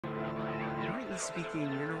speaking,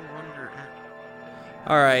 you're no longer at...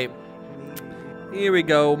 Alright. Here we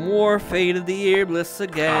go. More Fate of the Irrbloss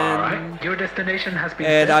again. Alright, your destination has been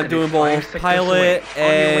And set I'm and doing it's both 5 sectors pilot away.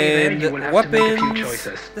 On your way there, and you will have to make a few weapons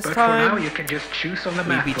choices. this But time. for now, you can just choose on the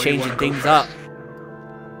map Maybe where you changing wanna go things first. up.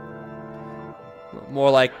 More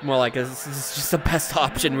like this is just the best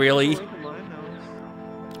option, really.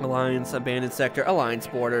 Alliance, abandoned sector, alliance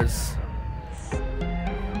borders.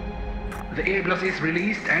 The Irrbloss is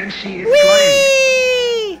released and she is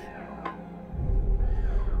flying.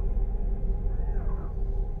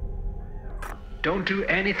 Don't do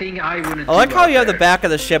anything I wouldn't do. I like how out you have the there. back of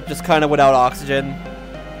the ship just kind of without oxygen.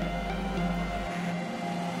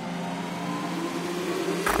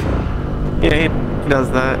 Yeah, he does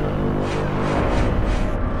that.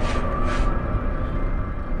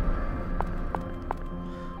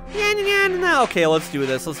 Yeah. Okay, let's do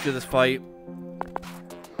this. Let's do this fight.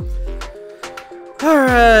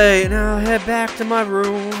 Alright, now head back to my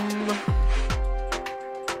room.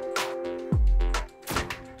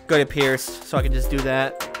 Go to Pierce, so I can just do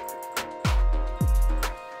that.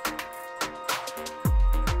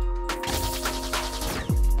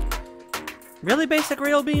 Really, basic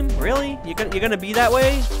rail beam? Really? You're gonna be that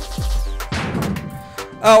way?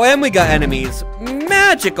 Oh, and we got enemies.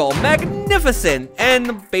 Magical, magnificent,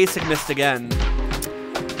 and basic mist again.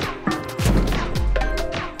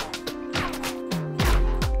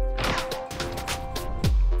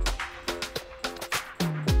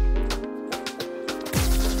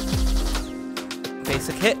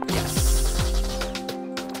 Basic hit, yes.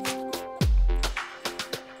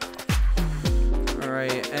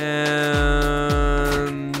 Alright,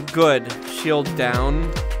 and good. Shield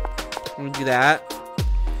down. Let me do that.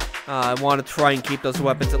 I want to try and keep those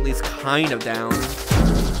weapons at least kind of down.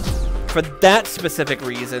 For that specific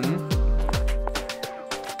reason.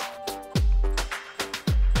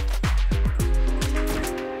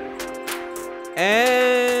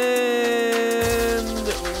 And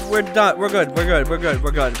we're done. We're good.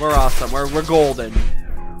 We're awesome. We're golden.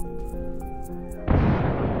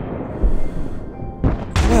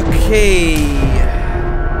 Okay.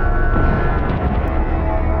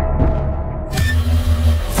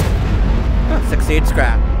 68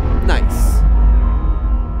 scrap. Nice.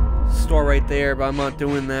 Store right there, but I'm not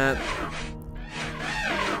doing that.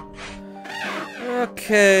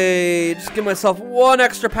 Okay, just give myself one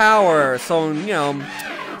extra power. So, you know,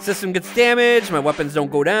 system gets damaged, my weapons don't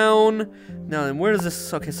go down. Now then, where does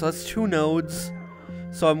this... Okay, so that's 2 nodes.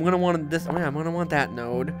 So I'm gonna want this... Oh yeah, I'm gonna want that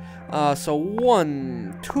node. So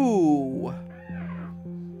 1, 2...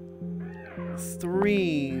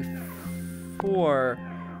 3... 4...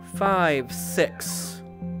 5, 6.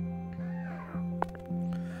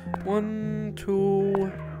 1,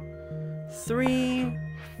 2, 3,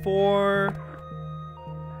 4.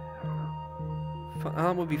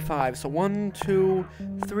 That would be 5. So 1, 2,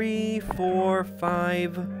 3, 4,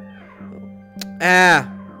 5.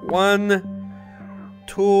 1,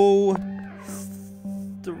 2,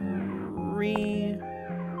 3.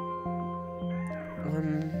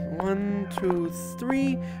 1, 2,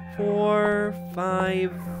 3, 4,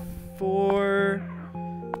 5, 4,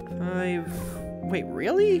 5. Wait,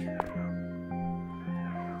 really?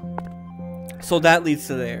 So that leads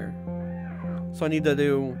to there. So I need to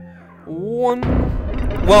do 1.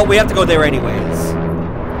 Well, we have to go there anyways.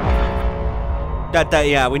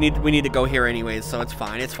 Yeah, we need to go here anyways, so it's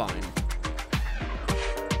fine. It's fine.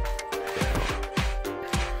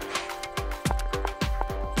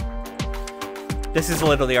 This is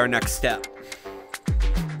literally our next step.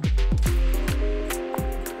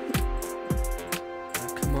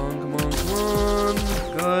 Come on.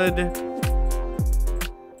 Good.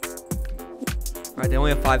 Alright, they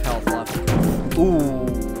only have 5 health left. Ooh.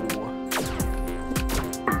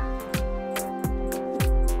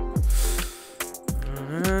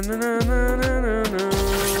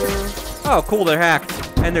 Oh, cool, they're hacked.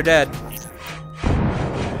 And they're dead.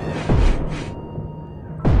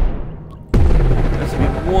 This will be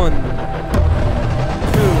 1,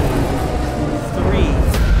 2, 3.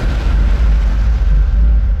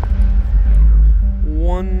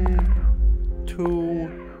 1, 2,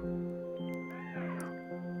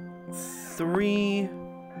 3,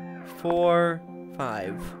 4,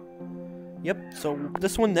 5. Yep, so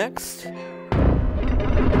this one next.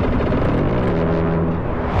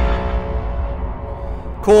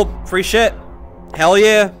 Cool, free shit. Hell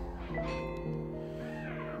yeah.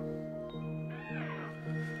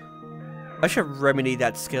 I should remedy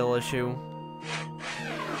that skill issue.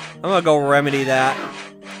 I'm gonna go remedy that.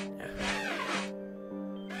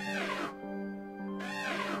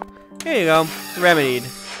 Here you go. Remedied.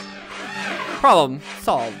 Problem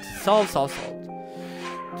solved. Solved.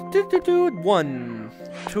 1,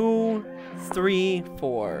 2, 3,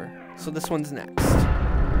 4. So this one's next.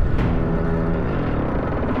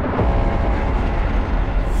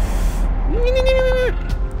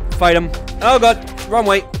 Fight him. Oh god, wrong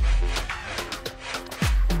way.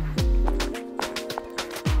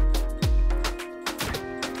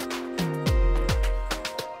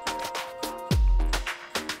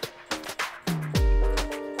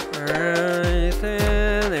 Alright,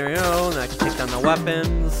 there we go. Now I can take down the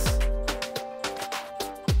weapons.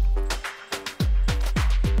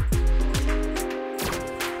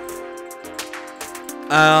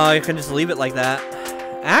 You can just leave it like that.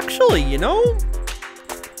 Actually, you know,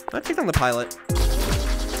 let's take down the pilot.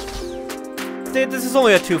 This is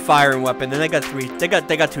only a 2 firing weapon, and they got 3. They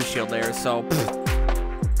got 2 shield layers, so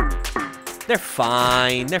they're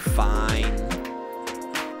fine. They're fine.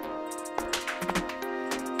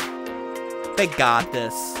 They got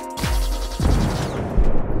this.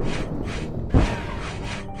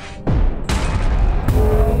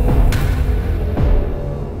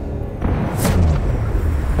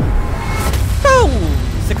 Boom!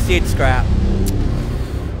 68 scrap.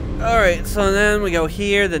 Alright, so then we go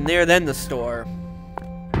here, then there, then the store.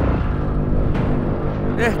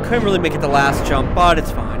 Couldn't really make it the last jump, but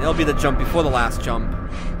it's fine. It'll be the jump before the last jump.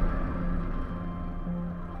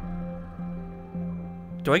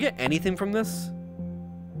 Do I get anything from this?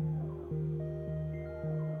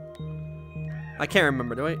 I can't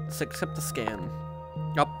remember, do I? Except the scan.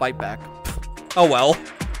 Oh, bite back. Oh well.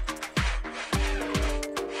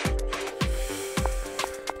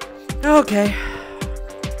 Okay.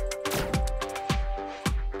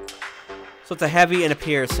 So it's a heavy and a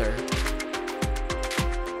piercer.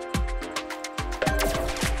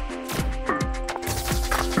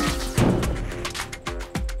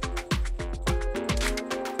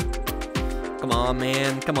 Come on,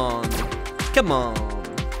 man. Come on. Come on.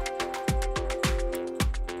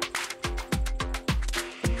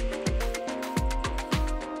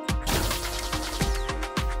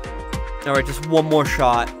 Alright, just one more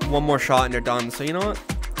shot. One more shot and they're done. So you know what?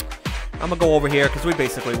 I'm gonna go over here because we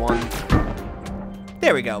basically won.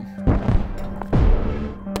 There we go.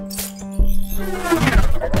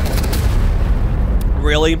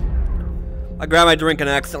 Really? I grabbed my drink and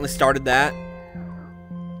I accidentally started that.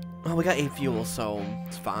 Oh, we got 8 fuel, so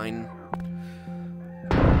it's fine.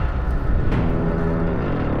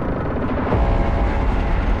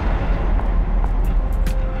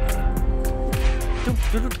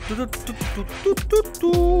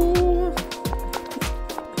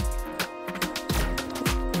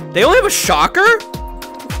 They only have a shocker?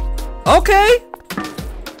 Okay.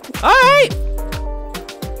 Alright.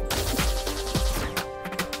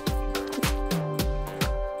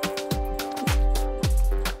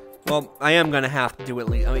 Well, I am gonna have to do at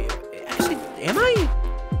least. I mean, actually, am I?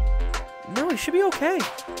 No, it should be okay.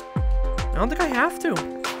 I don't think I have to.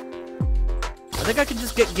 I think I could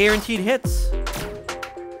just get guaranteed hits.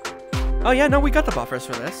 Oh yeah, no, we got the buffers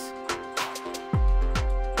for this.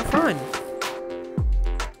 We're fine.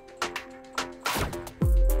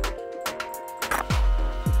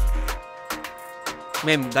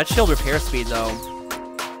 Man, that shield repair speed though,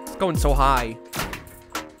 it's going so high.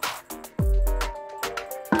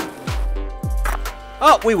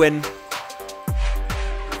 Oh, we win.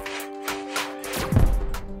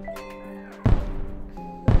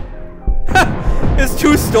 It's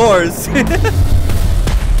 2 stores.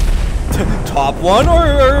 Top one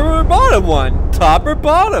or bottom one? Top or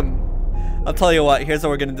bottom? I'll tell you what, here's how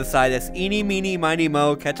we're gonna decide this. Eeny, meeny, miny,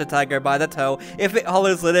 mo, catch a tiger by the toe. If it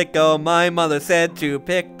hollers, let it go. My mother said to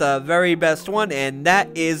pick the very best one, and that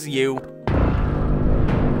is you.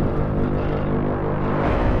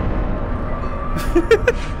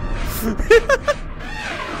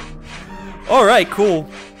 Alright, cool.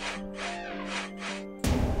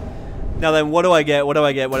 Now then, what do I get? What do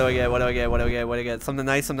I get? What do I get? What do I get? What do I get? What do I get? Something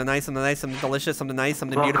nice, something nice, something nice, something delicious, something nice,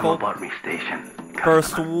 something beautiful.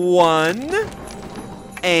 First one.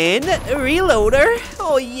 And a reloader.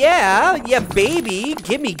 Oh yeah. Yeah, baby.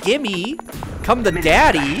 Gimme, gimme. Come to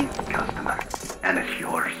daddy. Customer, and it's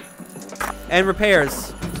yours. And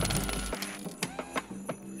repairs.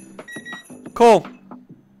 Cool.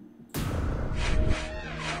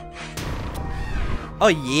 Oh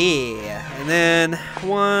yeah. And then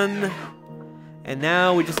 1. And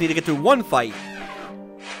now we just need to get through 1 fight.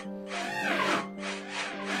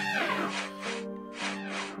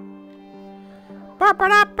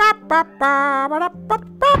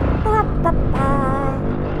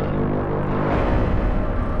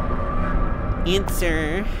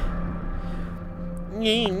 Answer.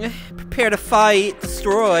 Prepare to fight.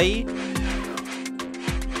 Destroy.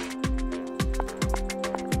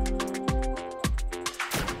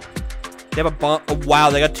 They have a bomb. Oh, wow,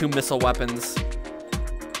 they got 2 missile weapons.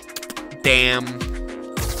 Damn.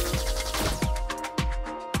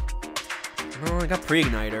 Oh, I got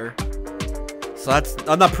pre-igniter. So that's...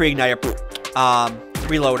 I'm not pre-igniter.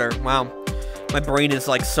 Reloader. Wow. My brain is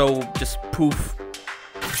like so just poof.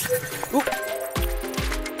 Oop.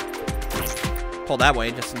 Pull that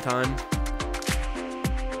way just in time.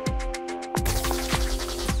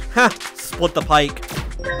 Ha! Split the pike.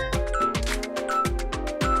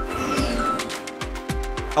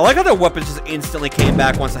 I like how their weapons just instantly came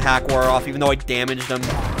back once the hack wore off, even though I damaged them.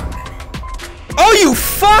 Oh, you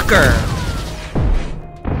fucker!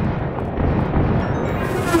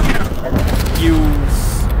 You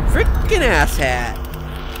freaking asshat.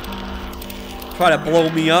 Try to blow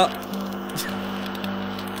me up.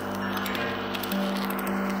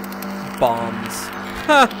 Bombs.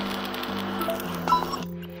 Huh.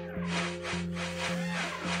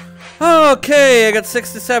 Okay, I got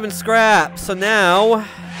 67 scrap. So now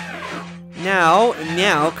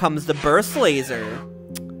comes the burst laser.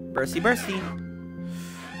 Bursty, bursty.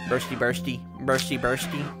 Bursty, bursty. Bursty,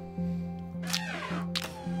 bursty.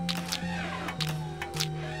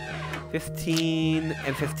 15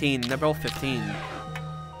 and 15. They're both 15.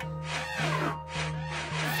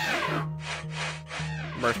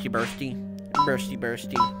 Bursty, bursty. Bursty,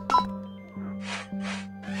 bursty.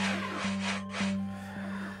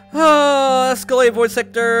 Escalate void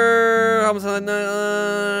sector.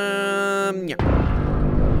 Yeah.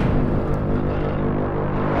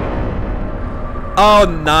 Oh,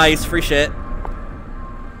 nice. Free shit.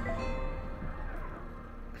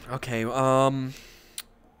 Okay,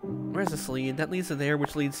 where's this lead? That leads to there,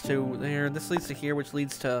 which leads to there. This leads to here, which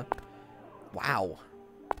leads to... Wow.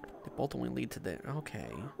 They both only lead to there.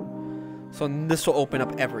 Okay. So this will open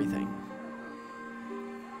up everything.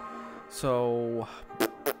 So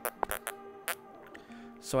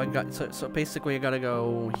I got... So basically I gotta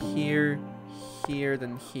go here, here,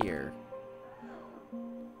 then here.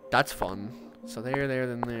 That's fun. So there, there,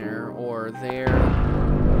 then there. Or there.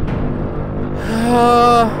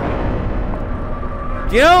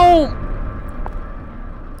 You know,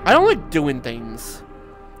 I don't like doing things.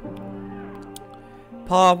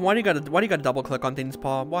 Paw, why do you gotta double click on things,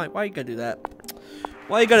 Paw? Why you gotta do that?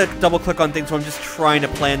 Why you gotta double click on things when I'm just trying to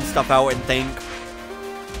plan stuff out and think?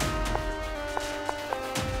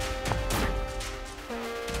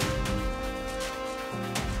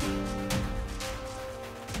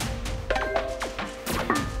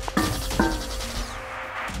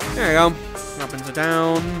 There you go. Weapons are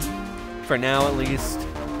down. For now, at least.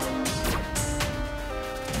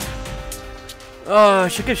 Oh, I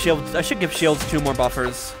should give shields 2 more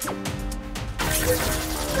buffers.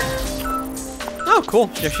 Oh, cool.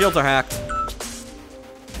 Their shields are hacked.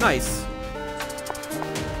 Nice.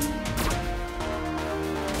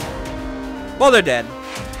 Well, they're dead.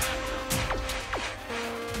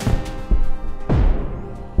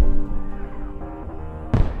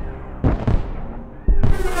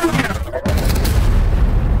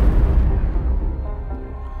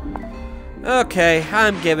 Okay,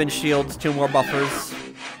 I'm giving shields 2 more buffers.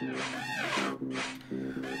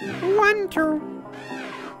 1, 2.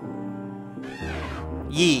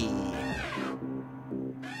 Yee.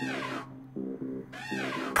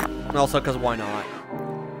 And also because why not?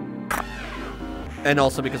 And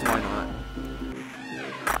also because why not?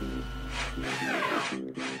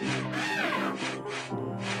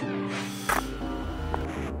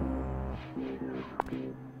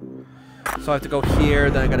 So I have to go here,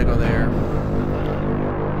 then I gotta go there.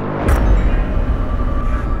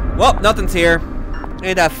 Well, nothing's here.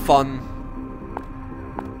 Ain't that fun?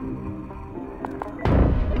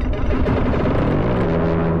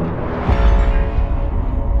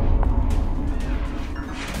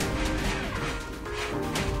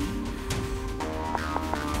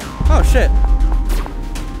 Oh shit.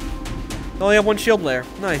 They only have 1 shield layer.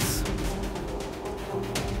 Nice.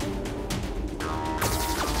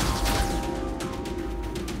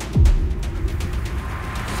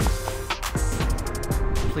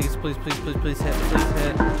 Please, please, please, please, please hit, please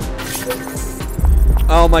hit.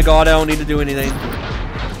 Oh my god, I don't need to do anything.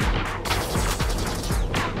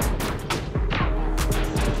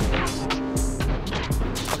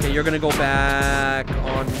 Okay, you're gonna go back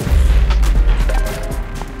on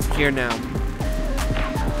here now.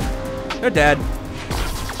 They're dead.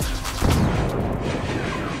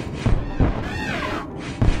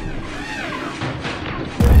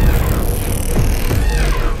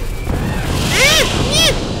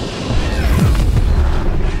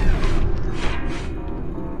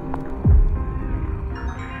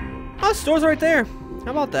 Oh, store's right there.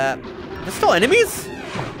 How about that? There's still enemies?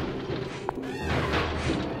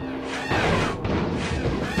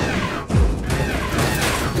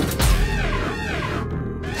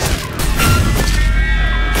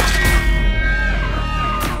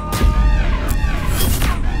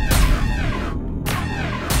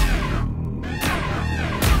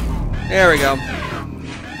 There we go.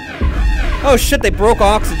 Oh shit, they broke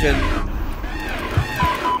oxygen.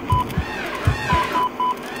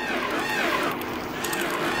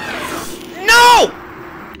 No!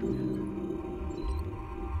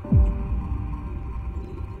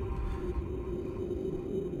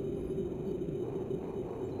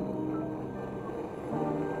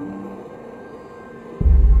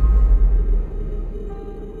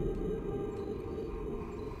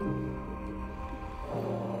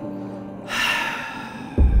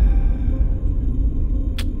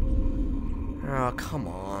 Oh, come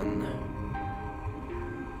on.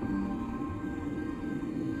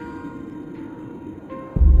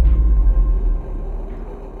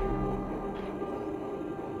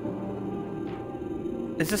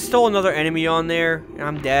 Is there still another enemy on there?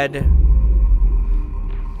 I'm dead.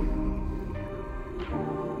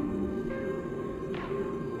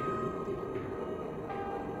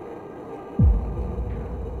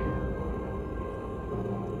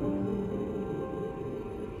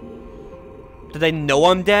 Do they know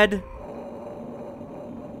I'm dead?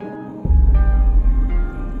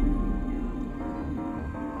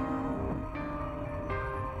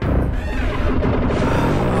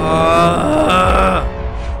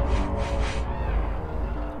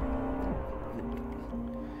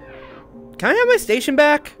 Can I have my station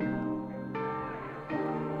back?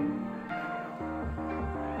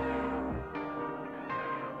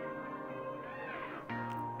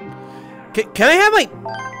 Can I have my...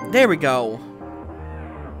 There we go.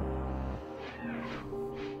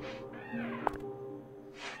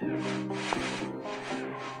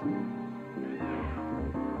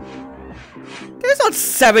 There's not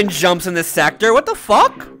 7 jumps in this sector. What the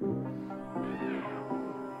fuck?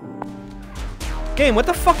 Game, what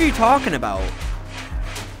the fuck are you talking about?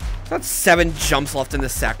 There's not 7 jumps left in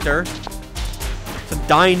this sector. So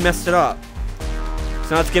dying messed it up.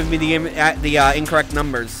 So now it's giving me the incorrect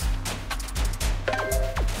numbers.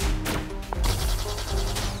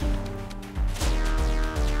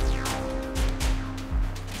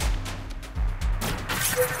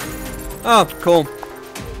 Oh, cool.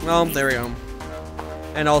 Well, there we go.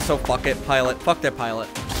 And also, fuck it, pilot. Fuck their pilot.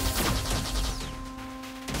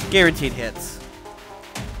 Guaranteed hits.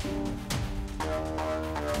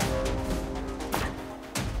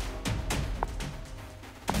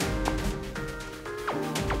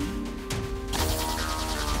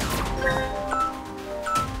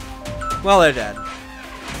 Well, they're dead.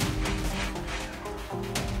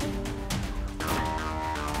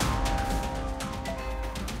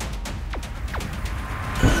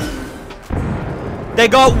 They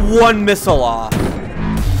got 1 missile off.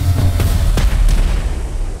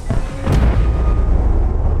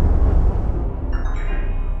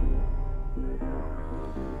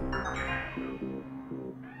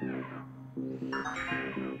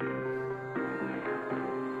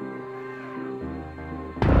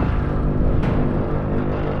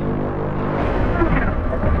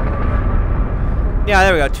 Yeah,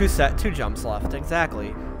 there we go. 2 jumps left.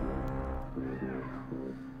 Exactly.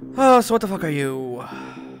 Oh, so what the fuck are you?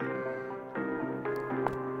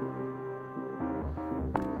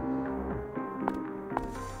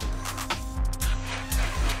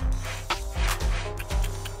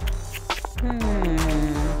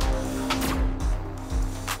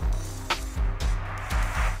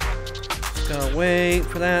 Just gotta wait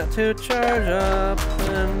for that to charge up,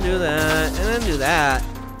 and do that, and then do that.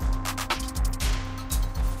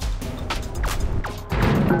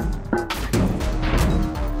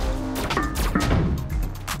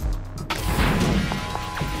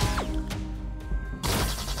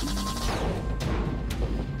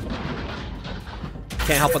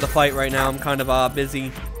 Can't help with the fight right now. I'm kind of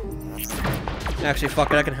busy. Actually,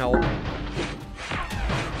 fuck it, I can help.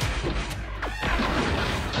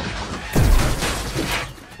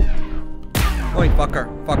 Oi, fucker,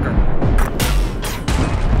 fucker.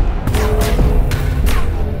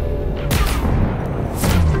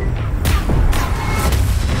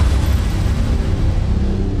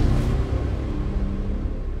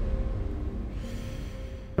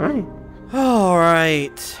 All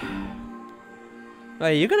right.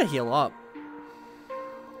 Hey, you gotta heal up.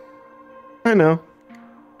 I know.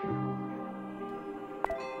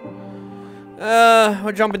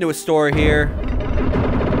 We'll jump into a store here.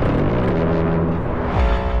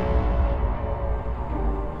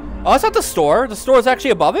 Oh, that's not the store. The store is actually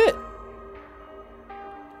above it.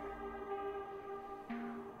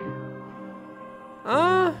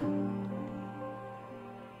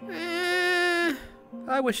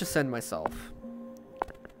 I wish to send myself.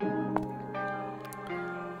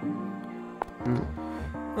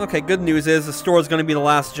 Okay, good news is the store is going to be the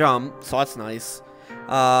last jump, so that's nice.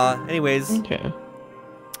 Anyways. Okay.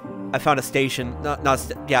 I found a station.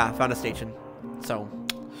 Yeah, I found a station. So,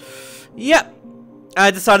 yeah.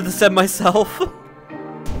 I decided to send myself.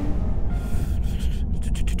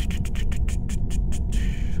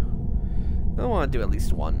 I want to do at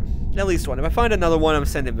least one. At least one. If I find another one, I'm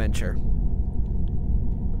sending Venture.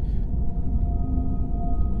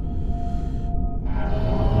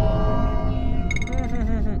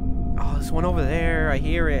 Oh, there's one over there. I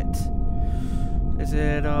hear it. Is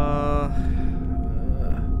it, oh,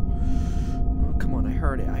 come on. I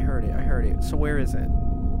heard it. I heard it. I heard it. So where is it?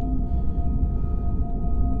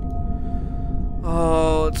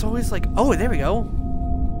 Oh, it's always like, oh, there we go.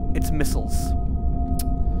 It's missiles.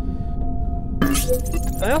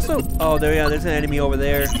 I also, oh, there, yeah, there's an enemy over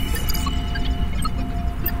there.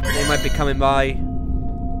 They might be coming by.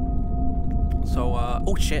 So,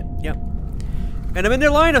 oh shit, yep. And I'm in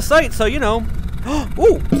their line of sight, so, you know.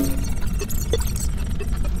 Ooh!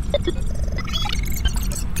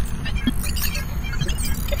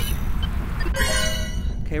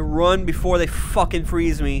 Okay, run before they fucking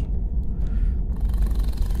freeze me.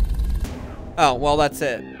 Oh, well, that's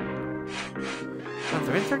it. Oh,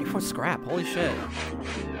 they're in 34 scrap. Holy shit.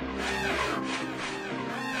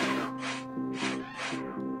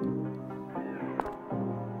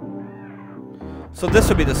 So this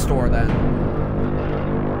would be the store then.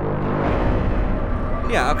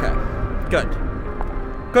 Yeah, okay. Good.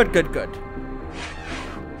 Good, good, good.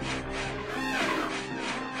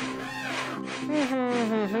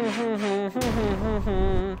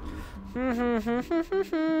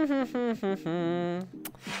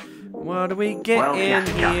 What do we get Well, in yes,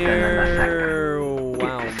 here?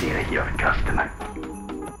 Wow. Good to see that you're a customer.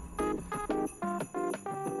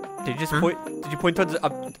 Did you just point? Did you point towards?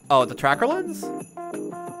 Oh, the tracker lens?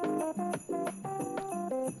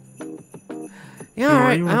 Yeah, all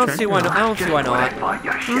right. I don't see why. I don't see why not. Clarify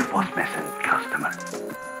your ship was missing, customer.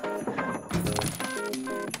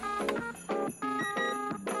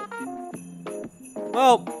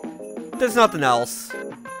 Well, there's nothing else.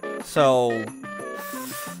 So,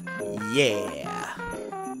 yeah.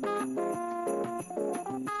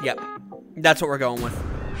 Yep. That's what we're going with.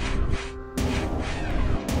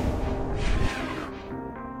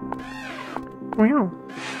 Wow.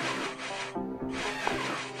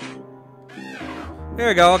 There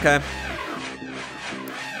we go, okay.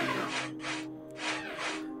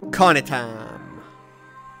 Connie time.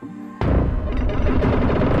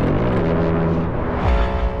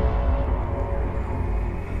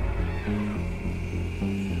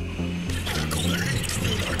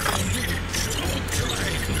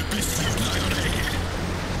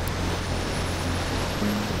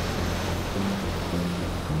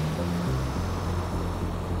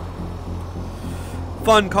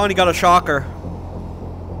 Fun, Connie got a shocker.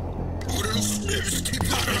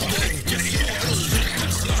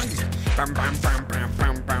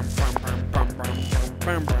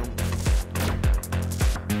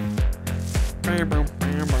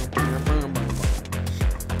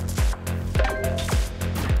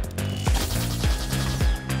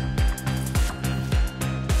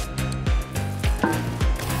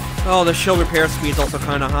 Oh, the shield repair speed's also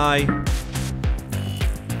kind of high.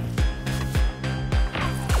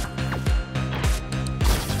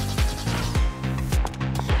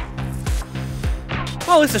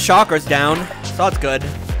 Well, at least the shocker's down, so that's good.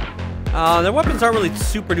 Their weapons aren't really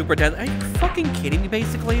super duper deadly. Are you fucking kidding me,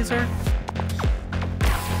 basic laser?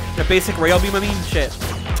 The basic rail beam, I mean? Shit.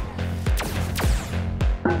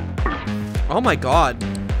 Oh my god.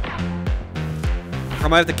 I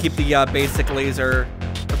might have to keep the basic laser,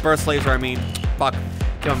 the burst laser, I mean. Fuck.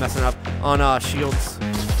 Keep on messing up. On shields.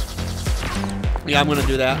 Yeah, I'm gonna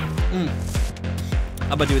do that.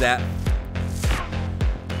 I'm gonna do that.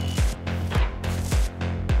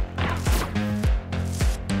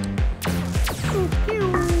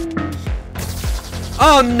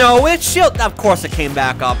 Oh no, it's shield. Of course it came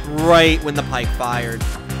back up right when the pike fired.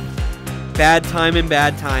 Bad timing,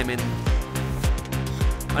 bad timing.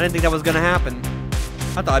 I didn't think that was gonna happen.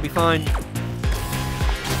 I thought I'd be fine.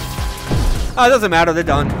 Oh, it doesn't matter, they're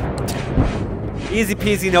done. Easy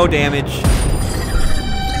peasy, no damage.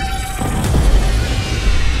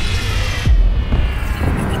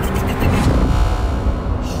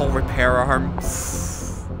 Whole repair arm.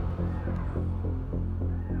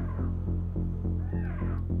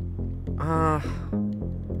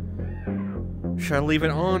 Should I leave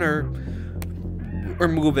it on or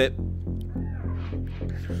move it? I'm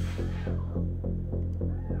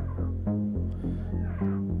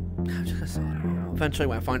just gonna sell it. Eventually,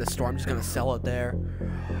 when I find a store, I'm just gonna sell it there.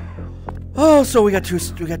 Oh, so we got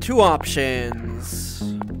two options.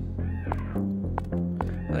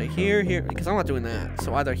 here, here, because I'm not doing that.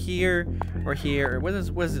 So either here or here. Where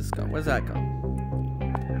does this go? Where does that go?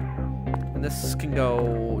 And this can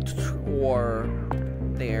go or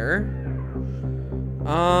there.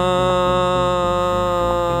 I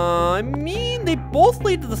mean, they both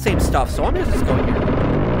lead to the same stuff, so I'm gonna just go here.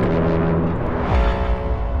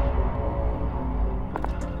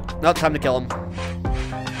 Now time to kill him.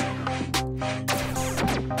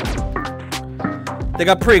 They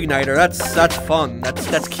got pre-igniter. That's fun.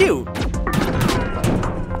 That's cute.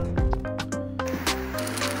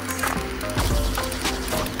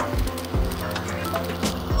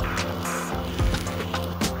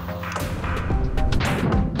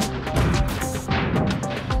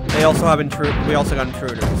 They also have we also got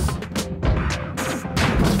intruders.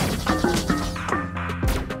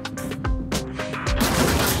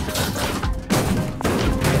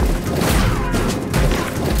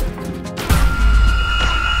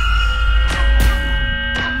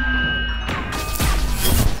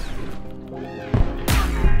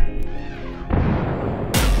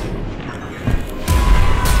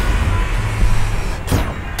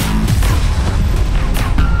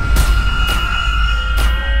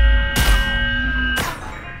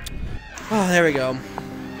 Oh, there we go.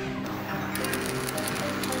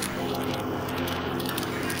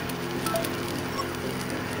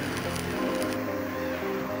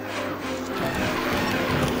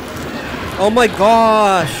 Oh my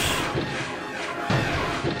gosh.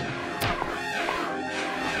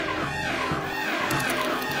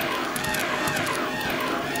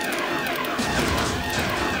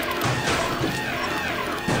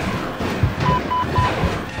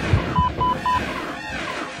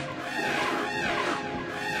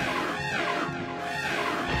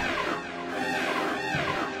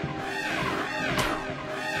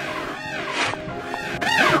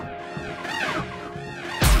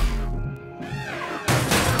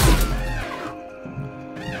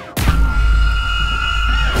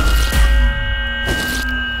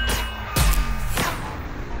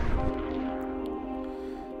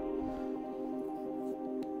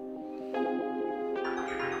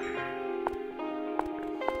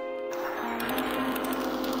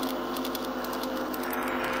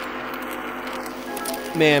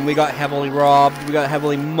 Man, we got heavily robbed. We got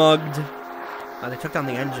heavily mugged. They took down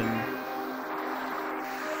the engine.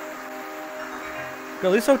 Good,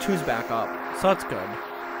 at least O2's back up, so that's good.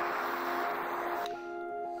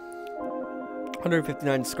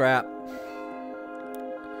 159 scrap.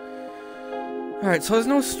 Alright, so there's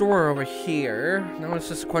no store over here. Now it's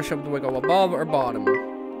just a question of do I go above or bottom?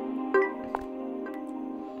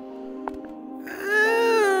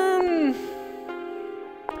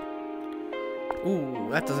 Ooh,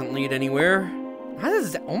 that doesn't lead anywhere. How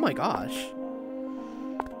does that? Oh my gosh.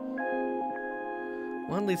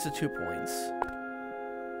 One leads to 2 points.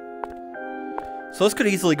 So this could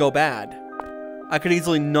easily go bad. I could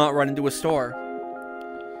easily not run into a store.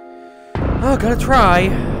 Oh, gotta try.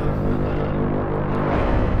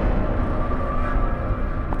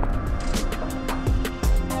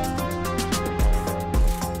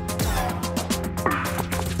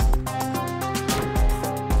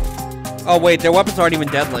 Oh wait, their weapons aren't even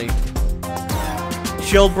deadly.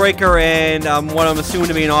 Shield breaker and what I'm assuming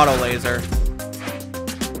to be an auto laser.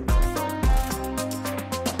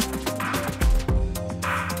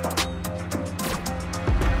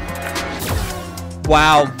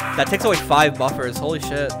 Wow, that takes away 5 buffers. Holy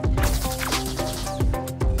shit.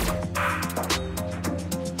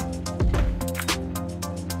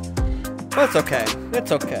 But it's okay.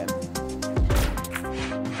 It's okay.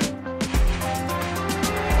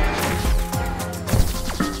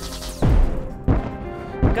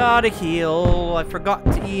 Gotta heal. I forgot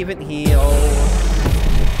to even heal.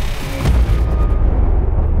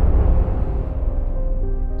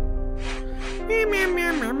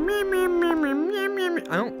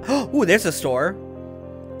 I don't. Ooh, there's a store.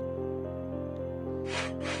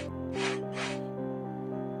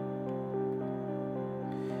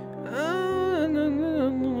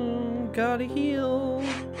 Gotta heal.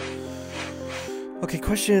 Okay,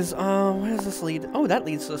 question is, where does this lead? Oh, that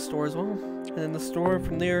leads to the store as well. And then the store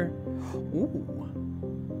from there. Ooh.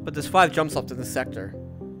 But there's 5 jumps left in this sector.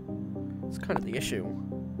 It's kind of the issue.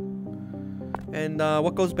 And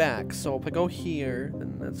what goes back? So if I go here,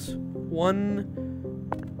 then that's 1.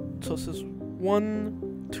 So this is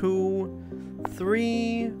 1, 2,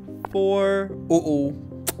 3, 4.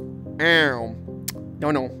 Ow.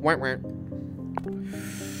 No. 1,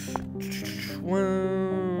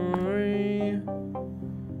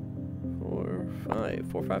 3,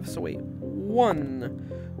 4, 5. So wait.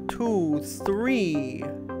 1, 2, 3,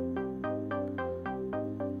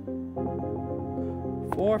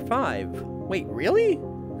 4, 4, 5. Wait, really?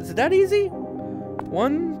 Is it that easy?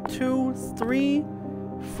 1, 2, 3,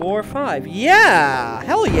 4, 5. Yeah!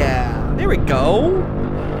 Hell yeah! There we go.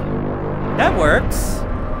 That works.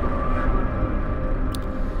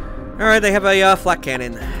 Alright, they have a flak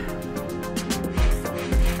cannon.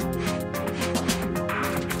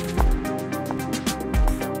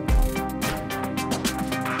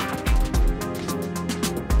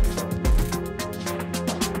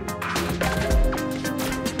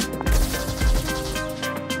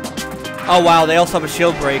 Oh wow, they also have a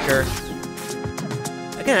shield breaker.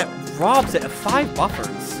 Again, it robs it of 5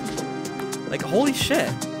 buffers. Like, holy shit.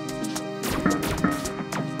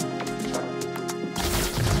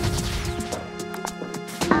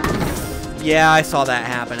 Yeah, I saw that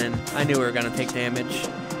happening. I knew we were gonna take damage.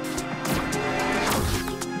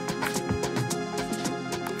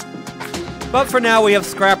 But for now, we have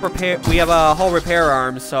scrap repair. We have a hull repair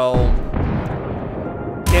arm, so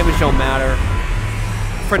damage don't matter.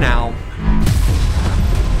 For now.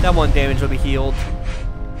 That 1 damage will be healed.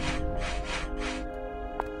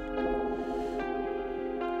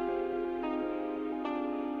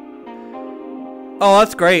 Oh,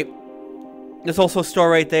 that's great. There's also a store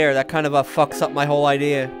right there. That kind of fucks up my whole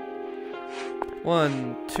idea.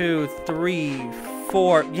 1, 2, 3,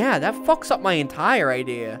 4. Yeah, that fucks up my entire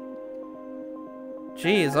idea.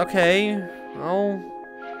 Jeez, okay. Well,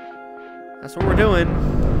 that's what we're doing.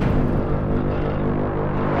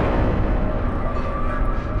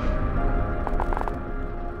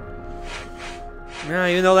 Yeah,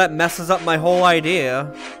 even though that messes up my whole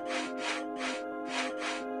idea.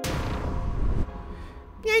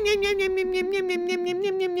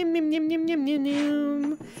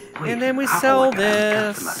 And then we sell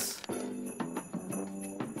this.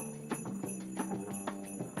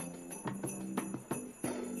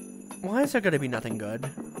 Why is there gonna be nothing good?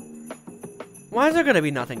 Why is there gonna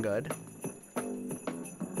be nothing good?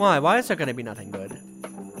 Why? Why is there gonna be nothing good?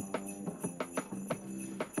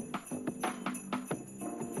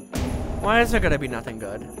 Why is there gonna be nothing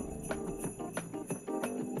good?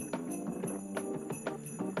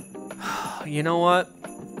 You know what?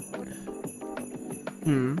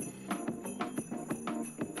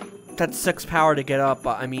 That's 6 power to get up,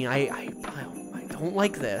 but I mean, I don't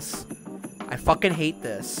like this. I fucking hate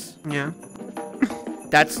this. Yeah.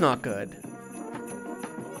 That's not good.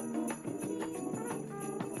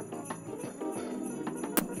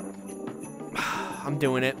 I'm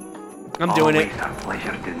doing it. I'm doing it. Always a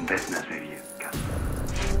pleasure doing business with you.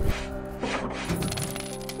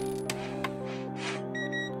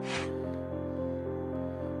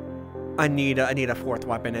 I need a 4th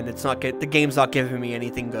weapon, and it's not the game's not giving me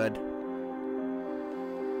anything good.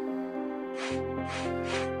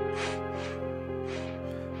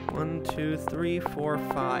 One, 2, 3, 4,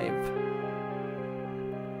 5.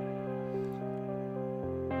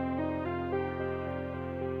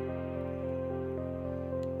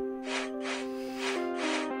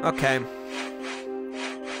 Okay.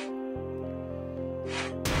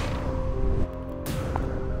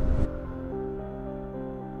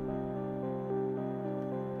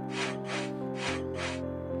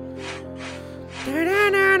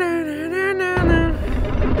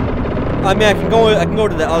 I mean, I can go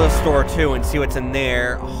to the other store too and see what's in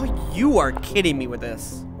there. Oh, you are kidding me with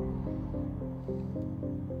this.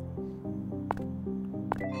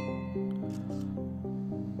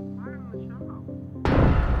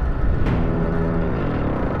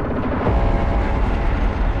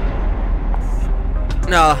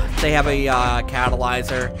 No, they have a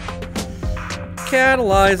catalyzer.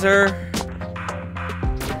 Catalyzer.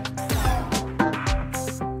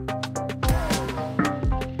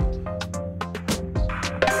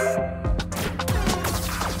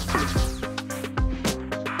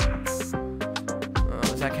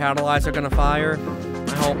 Catalyzer gonna fire?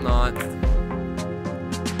 I hope not.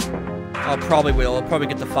 Oh, probably will. I'll probably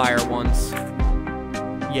get the fire once.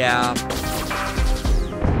 Yeah.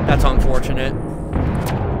 That's unfortunate.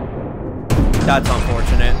 That's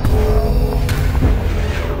unfortunate.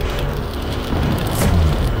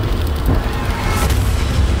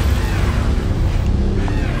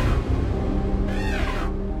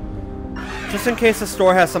 Just in case the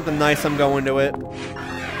store has something nice, I'm going to it.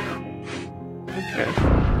 Okay.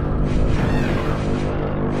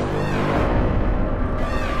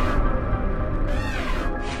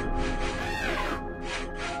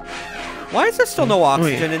 Why is there still no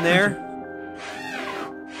oxygen in there?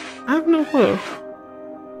 I have no clue.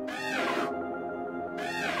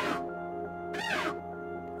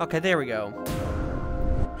 Okay, there we go.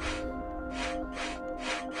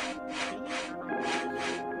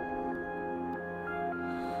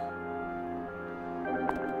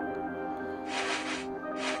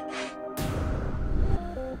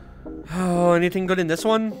 Oh, anything good in this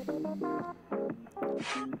one?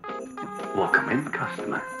 Welcome in,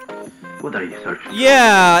 customer. What are you searching?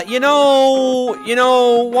 Yeah, you know,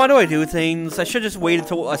 why do I do things? I should just waited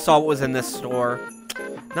till I saw what was in this store.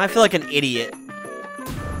 Now I feel like an idiot.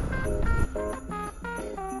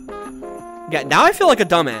 Yeah, now I feel like a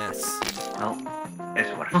dumbass. Well, it's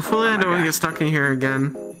what. Hopefully I don't get stuck in here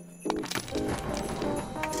again.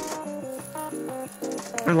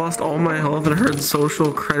 I lost all my health and heard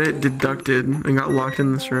social credit deducted and got locked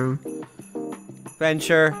in this room.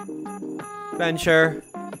 Venture. Venture.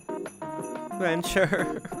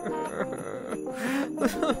 Venture.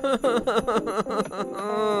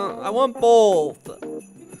 I want both.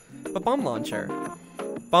 But bomb launcher.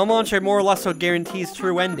 Bomb launcher more or less so guarantees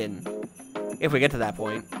true ending. If we get to that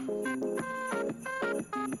point.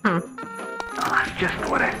 Oh, that's just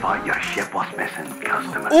what I thought your ship was missing,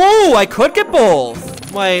 customer. Ooh, I could get both.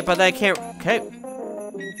 Wait, but I can't. Okay.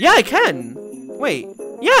 Yeah, I can. Wait.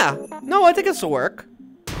 Yeah. No, I think this will work.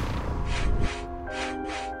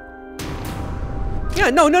 Yeah,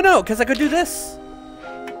 no, because I could do this.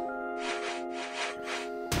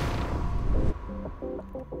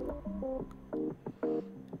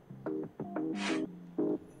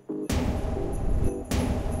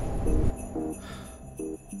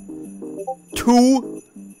 Too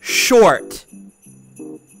short.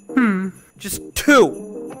 Just two.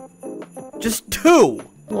 Just two.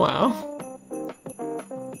 Wow.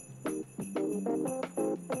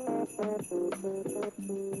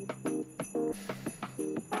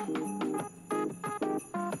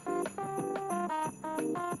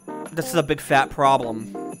 This is a big fat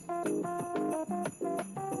problem.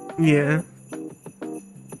 Yeah.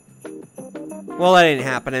 Well, that ain't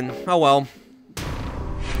happening. Oh well.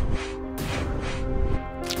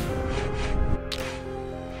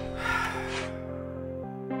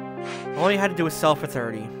 All you had to do was sell for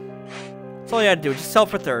 30. That's all you had to do, just sell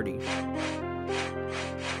for 30.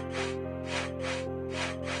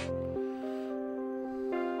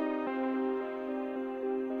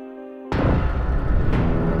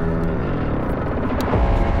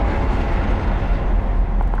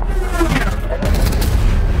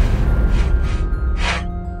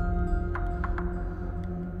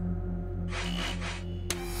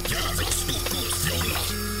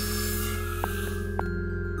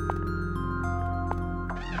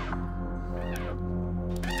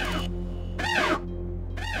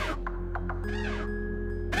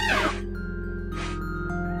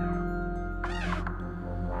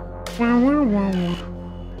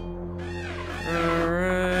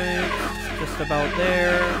 Alright, just about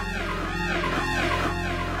there.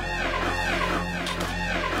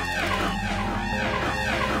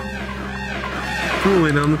 I'm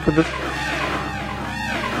waiting on for this.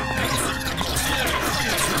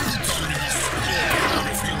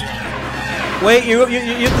 Wait, you have the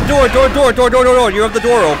door. You have the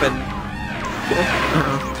door open.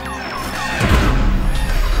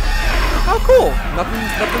 Oh, cool.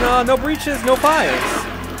 Nothing, no breaches, no fires.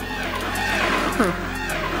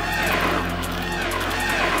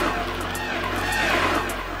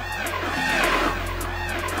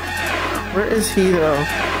 Where is he though?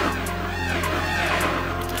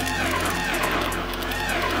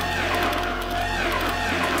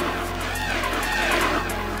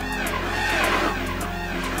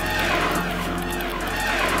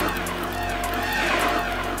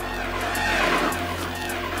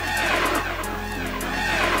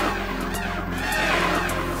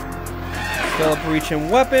 Still breaching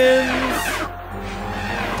weapons.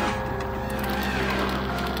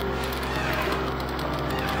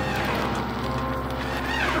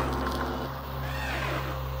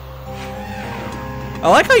 I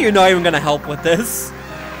like how you're not even gonna help with this.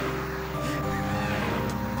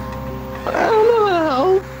 I don't know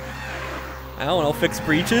how. I don't know, fix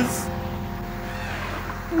breaches?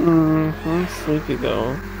 Sleepy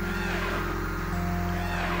though.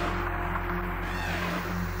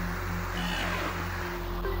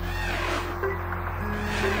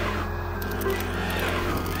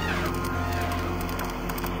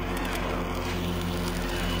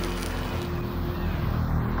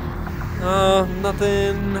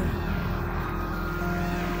 Nothing.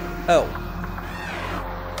 Oh.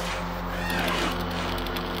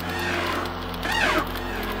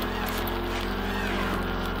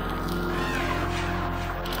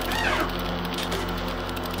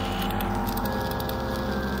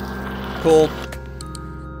 Cool.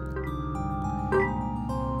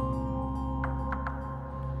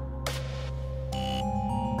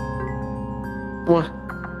 What?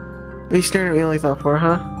 Are you staring at me like that for,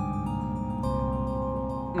 huh?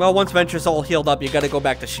 Well, once Venture's all healed up, you gotta go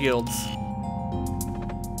back to shields.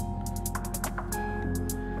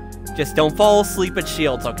 Just don't fall asleep at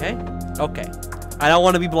shields, okay? Okay. I don't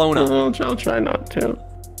want to be blown up. Oh, I'll try not to.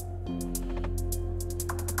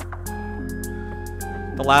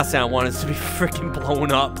 The last thing I want is to be freaking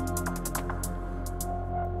blown up.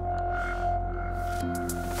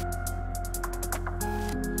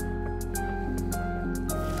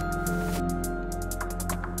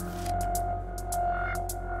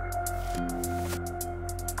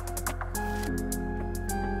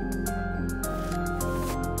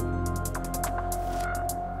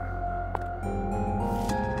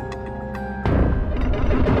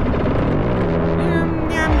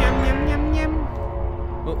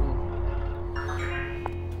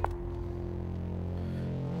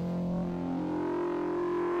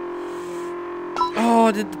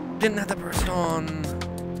 Oh, didn't have the burst on.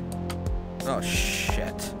 Oh,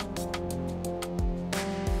 shit.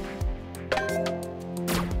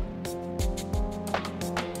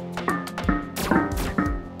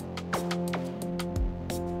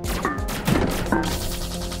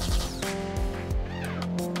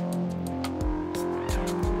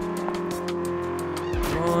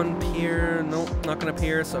 Come on, pier. Nope, not gonna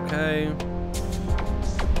pierce. Okay.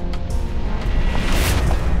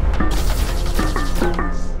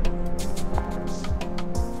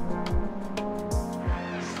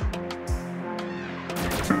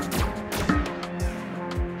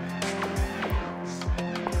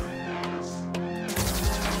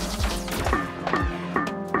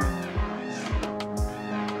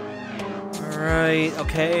 Alright,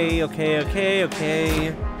 okay.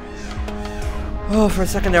 Oh, for a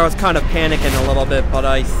second there I was kind of panicking a little bit, but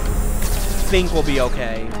I think we'll be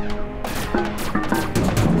okay.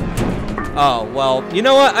 Oh, well, you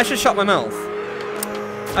know what? I should shut my mouth.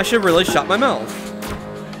 I should really shut my mouth.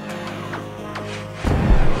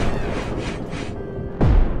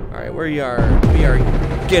 Alright, we are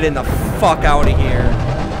getting the fuck out of here.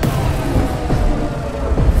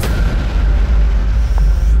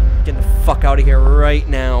 Getting the fuck out of here right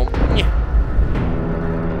now. Yeah.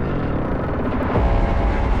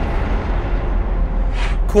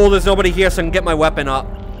 Cool, there's nobody here, so I can get my weapon up.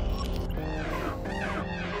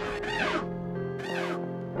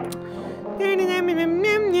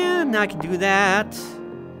 Now I can do that.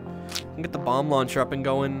 I can get the bomb launcher up and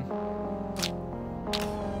going.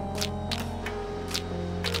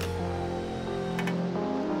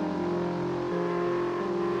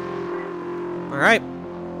 Alright.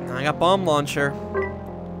 Now I got bomb launcher.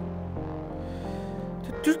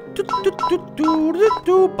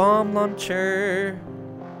 Bomb launcher.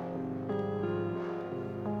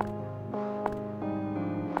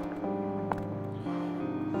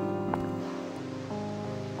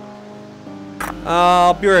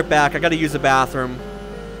 I'll be right back. I gotta use the bathroom.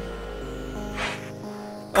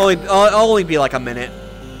 I'll only be like a minute.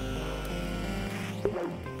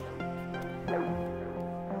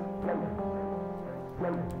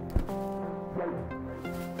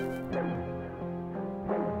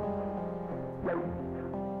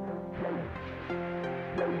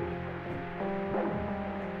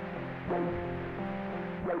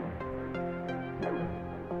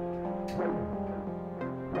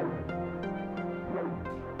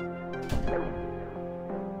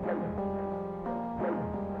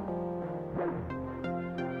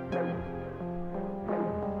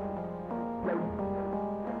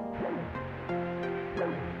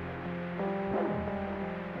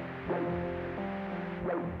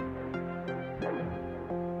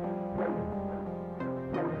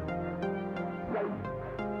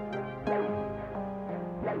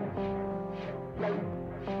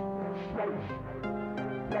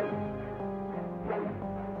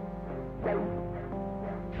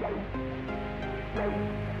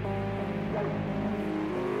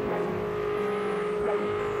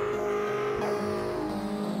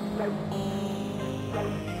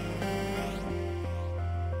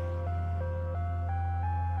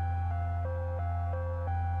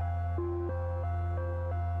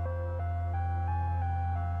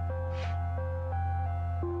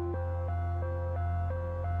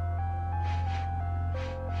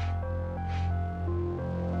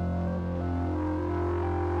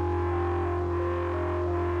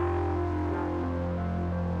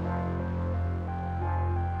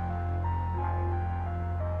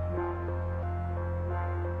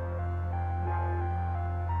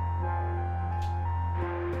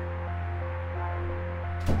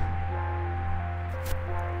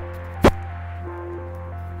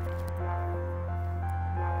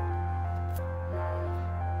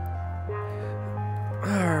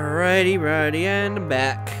 Righty, and I'm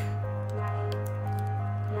back.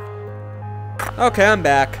 Okay, I'm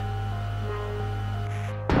back.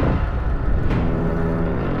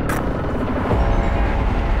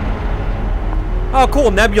 Oh,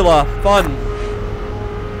 cool, Nebula. Fun.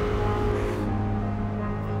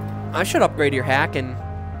 I should upgrade your hacking.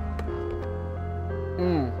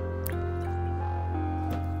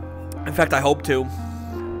 In fact, I hope to.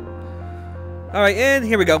 Alright, and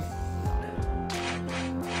here we go.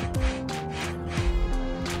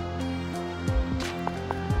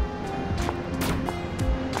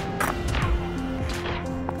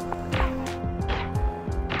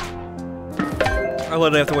 I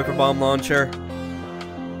literally have to wait for bomb launcher.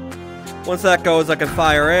 Once that goes, I can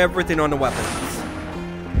fire everything on the weapons.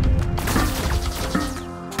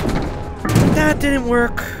 That didn't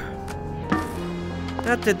work.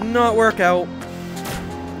 That did not work out.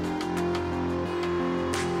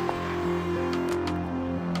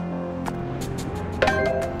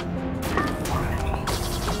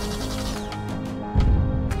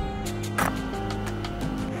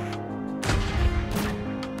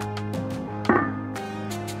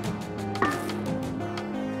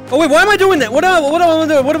 Oh wait, why am I doing that? What am I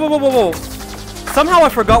doing? Whoa. Somehow I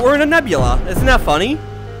forgot we're in a nebula. Isn't that funny?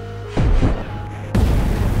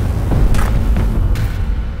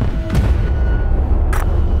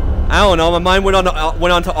 I don't know, my mind went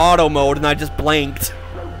on to auto mode and I just blanked.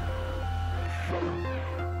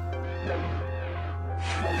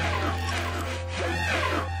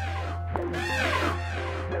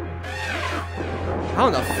 How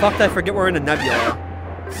in the fuck did I forget we're in a nebula?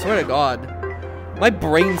 I swear to God. My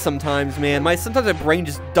brain sometimes, man. Sometimes my brain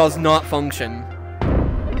just does not function.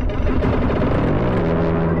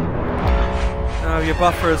 Your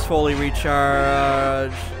buffer is fully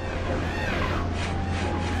recharged.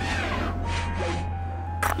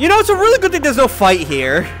 You know, it's a really good thing there's no fight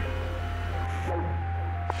here.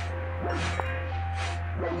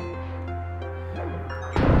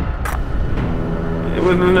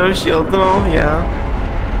 With no shield though, yeah.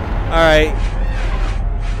 Alright.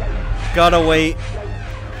 Gotta wait.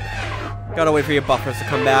 Gotta wait for your buffers to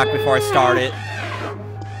come back before I start it.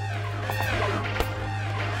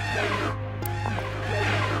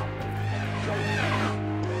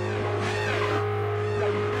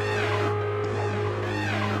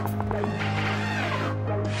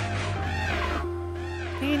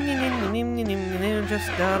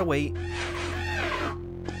 Just gotta wait.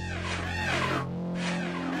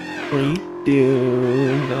 3,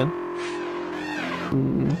 2, done.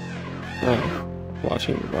 Oh,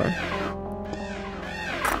 watching the bar.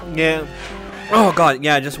 Yeah. Oh god,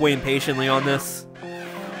 yeah, just waiting patiently on this.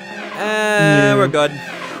 Yeah. We're good.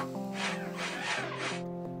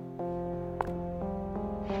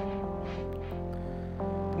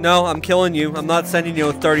 No, I'm killing you. I'm not sending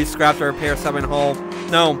you 30 scrap to repair 7 hull.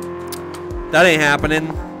 No. That ain't happening.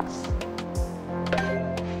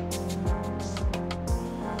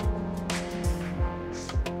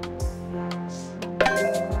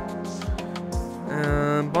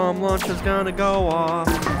 Bomb launcher's gonna go off.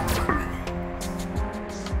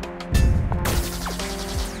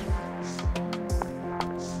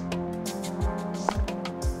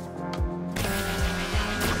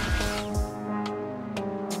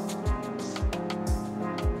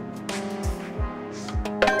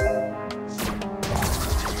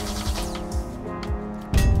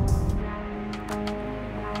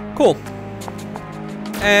 Cool.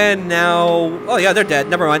 And now, oh yeah, they're dead.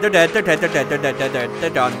 Never mind, they're dead. They're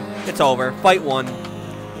done. It's over. Fight 1.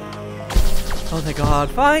 Oh thank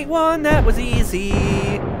God, fight 1. That was easy.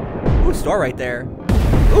 Ooh, store right there.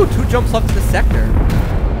 Ooh, 2 jumps left to the sector.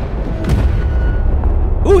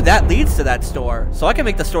 Ooh, that leads to that store, so I can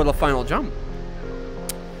make the store the final jump.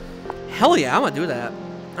 Hell yeah, I'm gonna do that.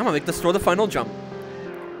 I'm gonna make the store the final jump.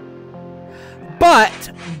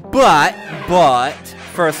 But,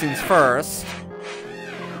 first things first.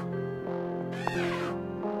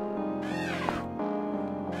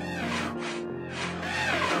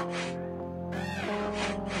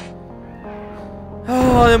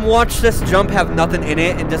 Oh, and watch this jump have nothing in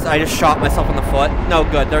it, and I just shot myself in the foot. No,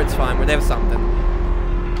 good, there, it's fine. They have something.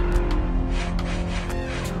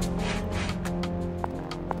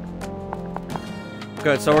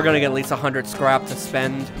 Good, so we're gonna get at least 100 scrap to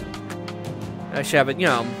spend. I should have it, you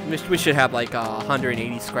know, we should have like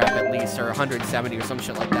 180 scrap at least, or 170 or some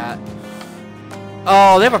shit like that.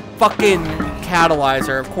 Oh, they have a fucking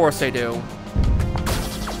catalyzer. Of course they do.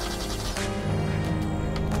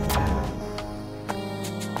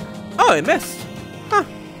 Oh, it missed. Huh.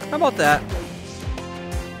 How about that?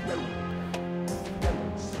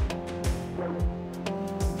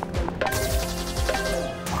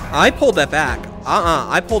 I pulled that back.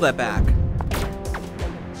 I pulled that back.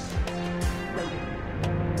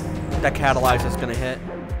 That catalyzer's gonna hit.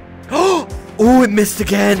 Oh, it missed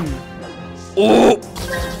again. Oh.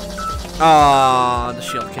 Ah, the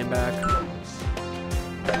shield came back.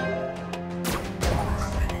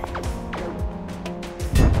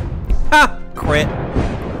 Ha! Crit.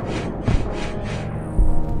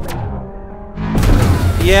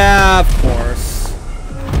 Yeah, of course.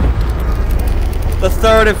 The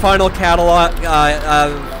third and final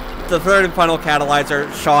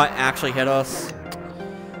catalyzer shot actually hit us.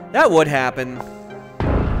 That would happen.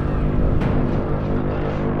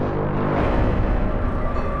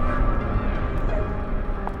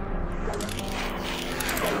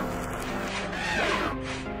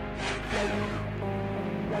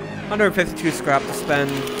 $152 scrap to spend.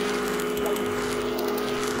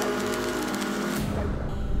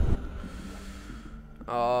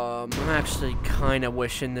 I'm actually kind of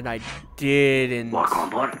wishing that I didn't. Welcome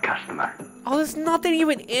aboard, customer. Oh, there's nothing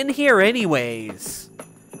even in here anyways.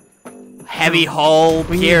 Heavy hull,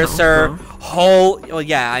 piercer, hull. Well,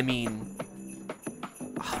 yeah, I mean.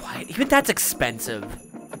 Oh, even that's expensive.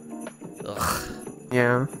 Ugh.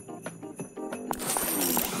 Yeah.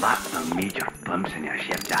 Lots of major bumps in your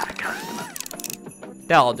ship, that customer.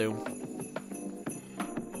 That'll do.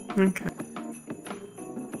 Okay.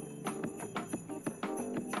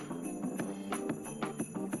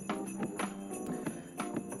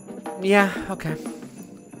 Yeah, okay.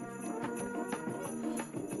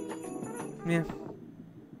 Yeah.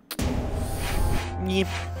 Yeah.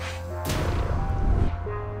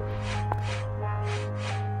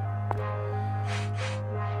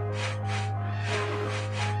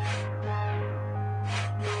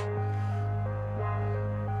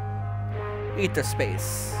 Ether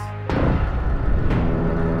space.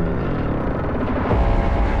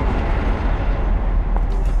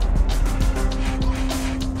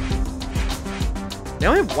 They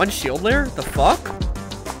only have one shield there? The fuck?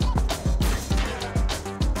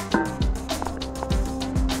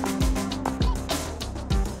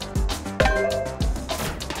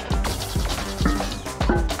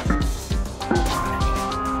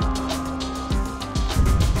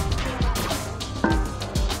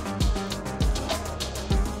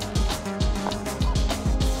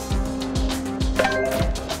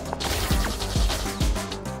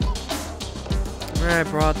 I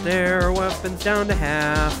brought their weapons down to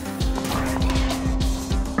half.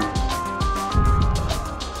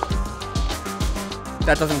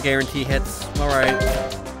 That doesn't guarantee hits. Alright.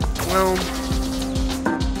 Well.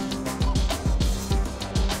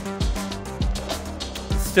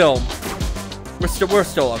 Still. We're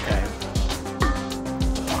still okay.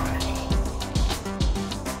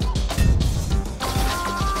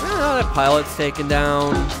 Well, that pilot's taken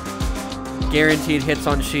down. Guaranteed hits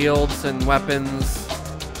on shields and weapons.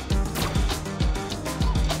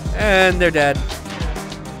 And they're dead.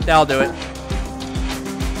 That'll do it.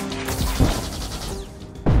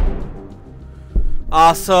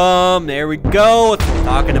 Awesome. There we go. That's what we're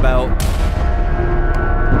talking about.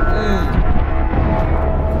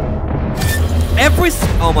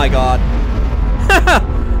 Oh my god.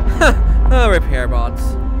 Repair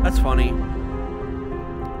bots. That's funny.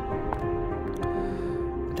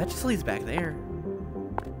 That just leads back there.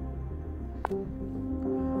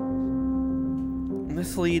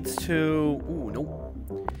 This leads to... Ooh, nope.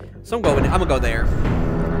 So I'm gonna go there.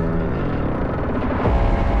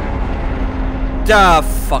 Duh,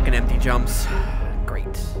 fucking empty jumps. Great.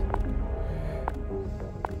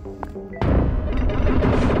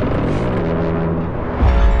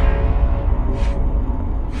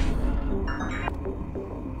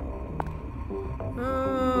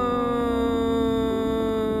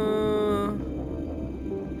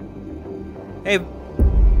 Hey,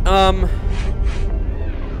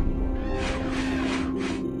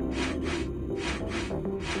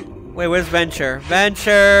 wait, where's Venture?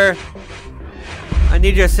 Venture! I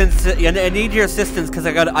need your assistance because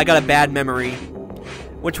I got a bad memory.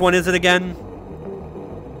 Which one is it again?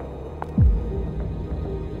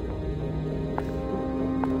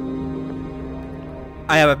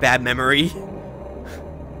 I have a bad memory.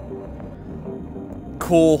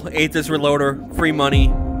 Cool, Aethys Reloader, free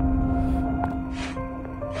money.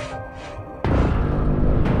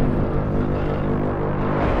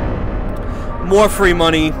 More free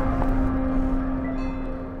money.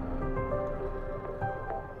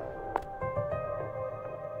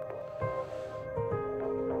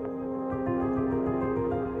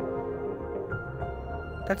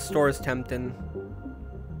 That store is tempting.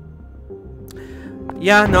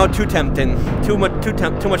 Yeah, no, too tempting. Too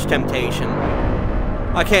much temptation.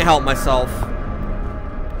 I can't help myself.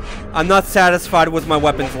 I'm not satisfied with my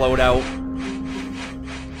weapons loadout.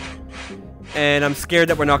 And I'm scared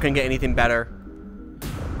that we're not going to get anything better.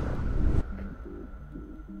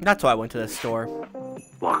 That's why I went to this store.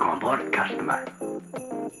 Welcome aboard, customer.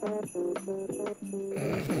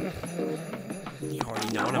 You already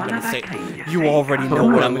know what I'm gonna say. You already know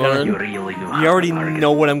what I'm gonna. You already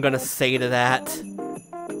know what I'm gonna say to that.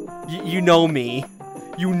 You know me.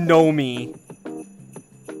 You know me.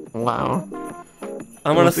 Wow.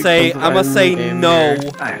 I'm gonna say no.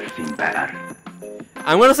 I've seen better.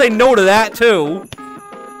 I'm gonna say no to that too.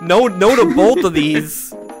 No to both of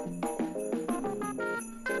these.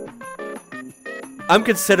 I'm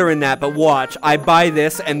considering that, but watch. I buy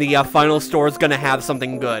this, and the final store is gonna have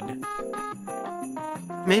something good.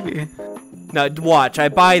 Maybe. Now, watch. I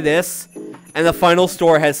buy this, and the final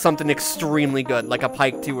store has something extremely good, like a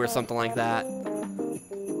Pike 2 or something like that.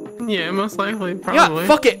 Yeah, most likely. Probably. Yeah,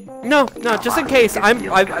 fuck it. No, just in case.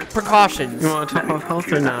 I've precautions. You want to top off health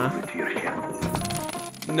or nah?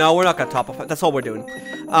 No, we're not gonna top off. That's all we're doing.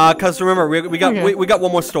 Cause remember, we got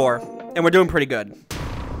one more store, and we're doing pretty good.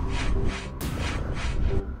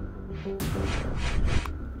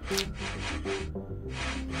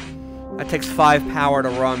 That takes 5 power to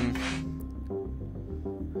run.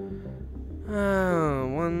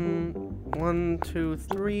 One, 2,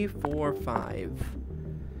 3, 4, 5.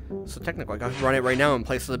 So technically, I can run it right now in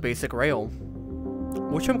place of the basic rail,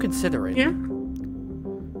 which I'm considering. Yeah.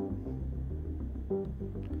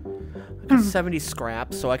 I got 70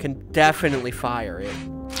 scraps, so I can definitely fire it.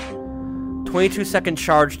 22-second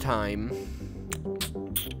charge time.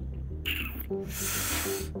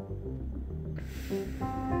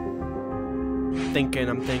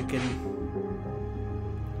 I'm thinking.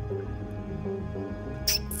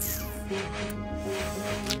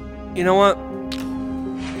 You know what?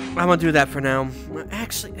 I'm gonna do that for now.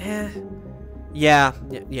 Actually, yeah.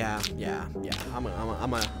 I'm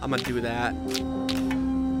gonna do that.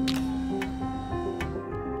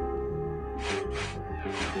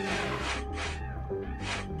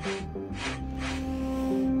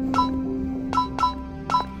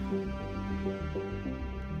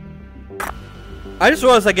 I just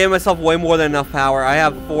realized I gave myself way more than enough power. I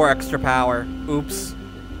have 4 extra power. Oops.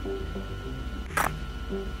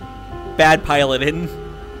 Bad piloting.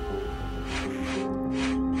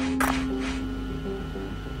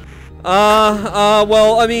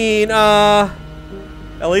 Well, I mean,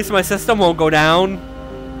 at least my system won't go down.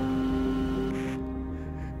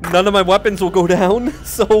 None of my weapons will go down,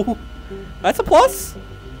 so that's a plus.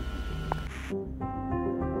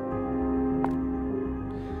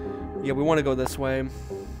 Yeah, we want to go this way.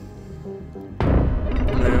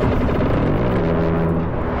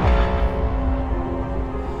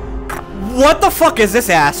 What the fuck is this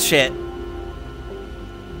ass shit?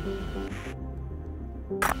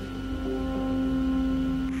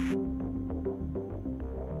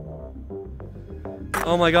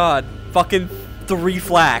 Oh my god. Fucking 3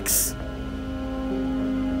 flax.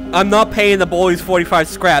 I'm not paying the boys 45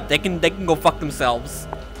 scrap. They can go fuck themselves.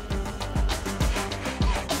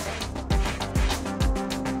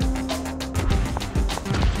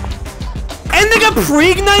 And they got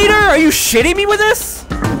pre-igniter? Are you shitting me with this?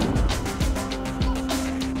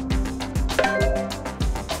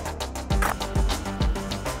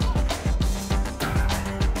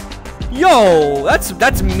 Yo,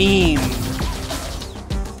 that's mean.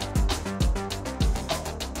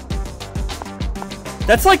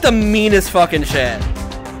 That's like the meanest fucking shit.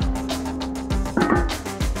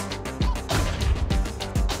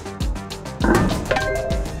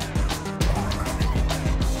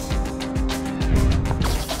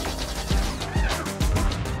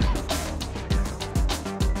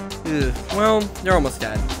 Ugh. Well, they're almost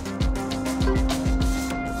dead.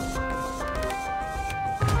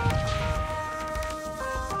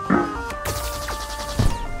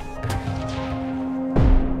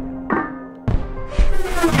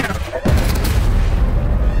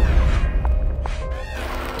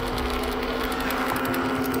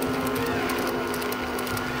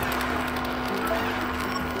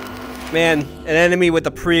 Man, an enemy with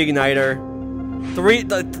a pre-igniter.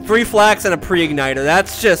 3 flax and a pre-igniter.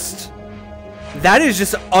 That is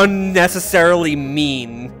just unnecessarily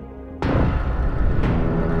mean.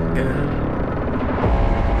 Yeah.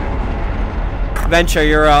 Venture,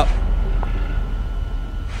 you're up.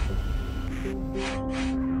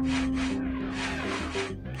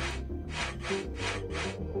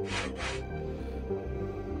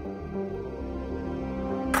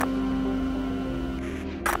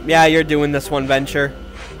 Yeah, you're doing this one, Venture.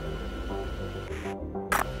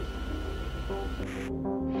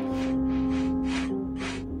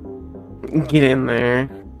 Get in there.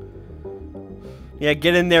 Yeah,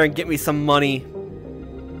 get in there and get me some money.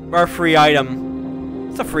 Or a free item.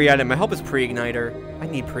 It's a free item. I hope it's pre-igniter. I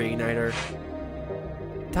need pre-igniter.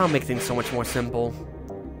 That'll make things so much more simple.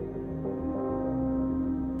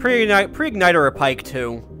 Pre-igniter or pike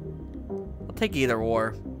too. I'll take either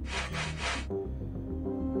or.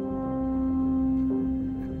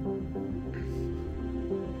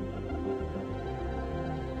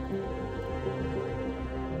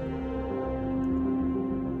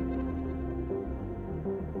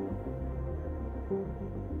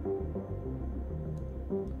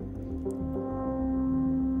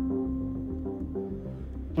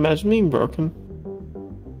 Imagine being broken.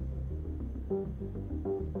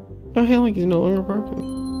 Oh, hey, like he's no longer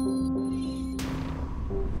broken.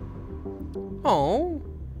 Oh.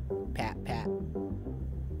 Pat, pat.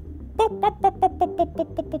 Boop, boop, boop, boop, boop, boop,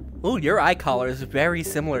 boop, boop, boop. Ooh, your eye collar is very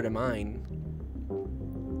similar to mine.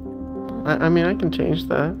 I mean, I can change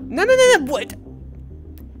that. No, no, no, no, what?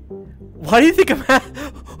 Why do you think I'm at...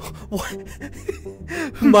 What?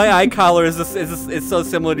 My eye collar is so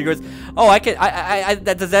similar to yours. Oh, I can...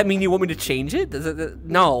 does that mean you want me to change it? Does it...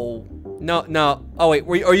 No. No, no. Oh, wait.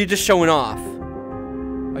 Are you just showing off?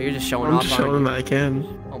 Oh, you're just showing off. I'm just showing that I can.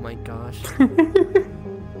 Oh, my gosh.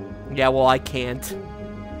 Yeah, well, I can't.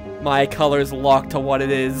 My color is locked to what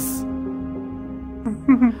it is.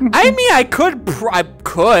 I mean, I could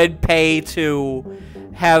pay to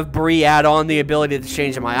have Bree add on the ability to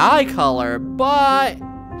change my eye color, but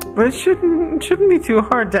it shouldn't be too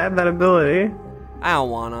hard to add that ability. I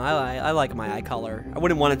don't wanna. I like my eye color. I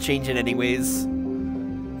wouldn't want to change it anyways.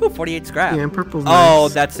 Ooh, 48 scrap. Yeah, purple's Oh,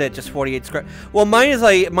 nice. that's it. Just 48 scrap. Well, mine is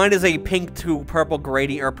a pink to purple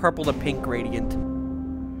gradient or purple to pink gradient.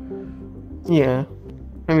 Yeah,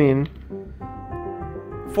 I mean,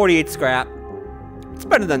 48 scrap. It's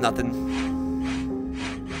better than nothing.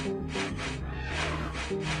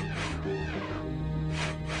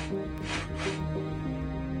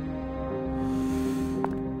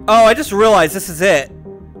 Oh, I just realized this is it.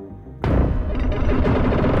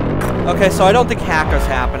 Okay, so I don't think hacker's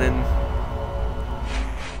happening.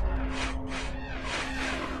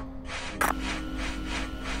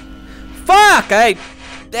 Fuck!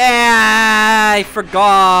 I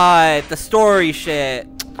forgot the story shit.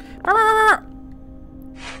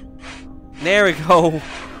 There we go.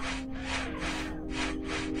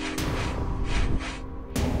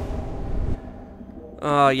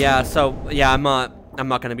 Oh yeah, so yeah, I'm not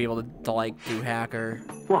gonna be able to like do hacker.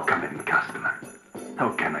 Welcome in, customer. How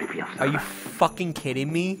can I be of Are you service? fucking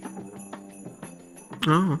kidding me?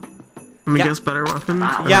 oh, I mean, Yeah. guess better weapons.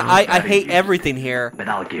 Yeah, I hate everything here. But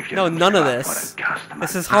I'll give you No, some none of scrap this. for it, customer.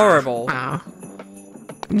 This is horrible. Wow.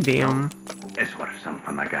 Damn. It's worth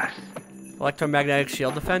something, I guess. Electromagnetic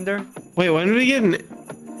shield defender. Wait, when did we get an?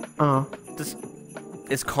 Oh,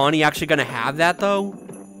 Is Connie actually gonna have that though?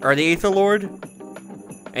 Or the Aether Lord?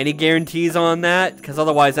 Any guarantees on that? Because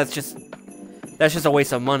otherwise, that's just a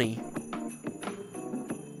waste of money.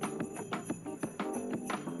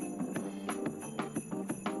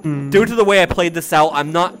 Due to the way I played this out,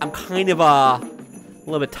 I'm kind of a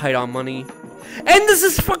little bit tight on money. And this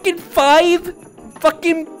is fucking 5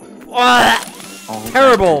 fucking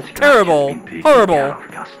terrible, terrible, horrible.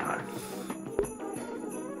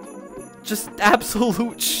 Just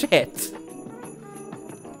absolute shit.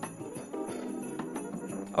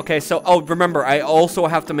 Okay, so remember, I also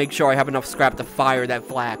have to make sure I have enough scrap to fire that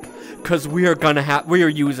flak, cause we are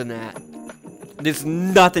using that. There's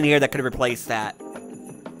nothing here that could replace that.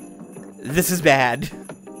 This is bad.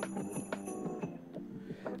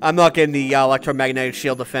 I'm not getting the electromagnetic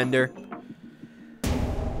shield defender.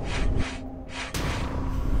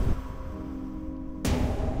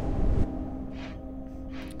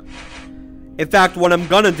 In fact, what I'm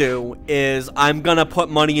gonna do is I'm gonna put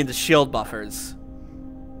money into shield buffers.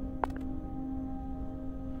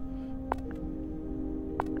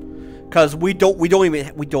 Cause we don't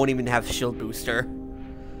even have shield booster.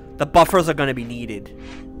 The buffers are gonna be needed.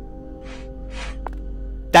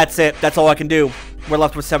 That's it. That's all I can do. We're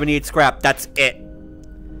left with 78 scrap. That's it.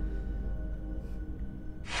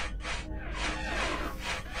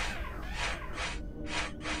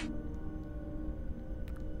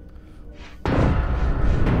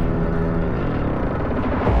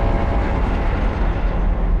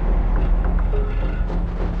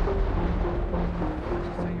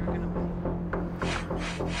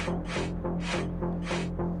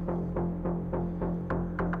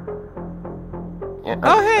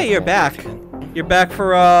 Oh, hey, you're back. You're back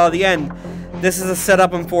for the end. This is a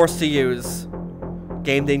setup I'm forced to use.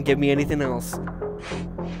 Game didn't give me anything else.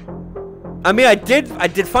 I mean, I did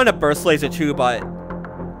find a burst laser too, but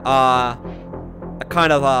I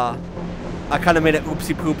kind of made it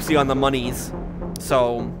oopsie poopsie on the monies,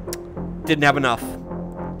 so didn't have enough.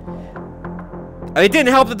 It didn't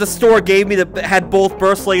help that the store gave me had both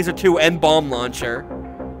Burst Laser 2 and Bomb Launcher.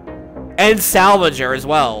 And Salvager as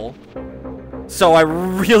well. So I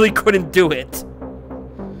really couldn't do it.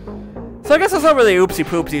 So I guess it's not really oopsie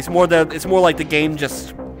poopsie. It's more like the game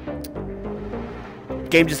just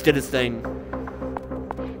did its thing.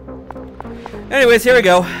 Anyways, here we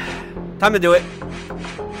go. Time to do it.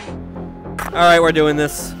 Alright, we're doing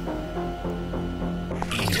this.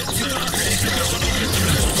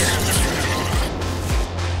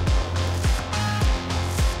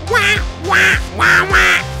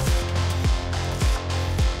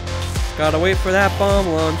 Gotta wait for that bomb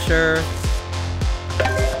launcher.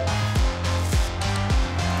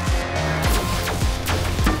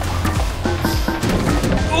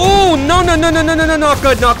 Oh, no, no, no, no, no, no, no, not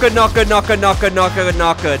good, not good, not good, not good, not good, not good,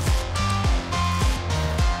 not good.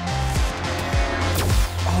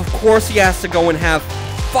 Oh, of course he has to go and have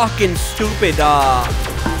fucking stupid,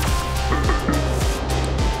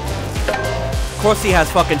 Of course he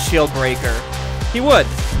has fucking Shield Breaker. He would.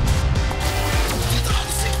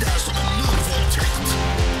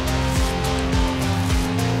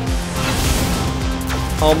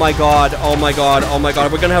 Oh my god, oh my god, oh my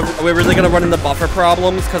god. Are we really gonna run into buffer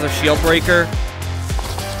problems because of Shield Breaker?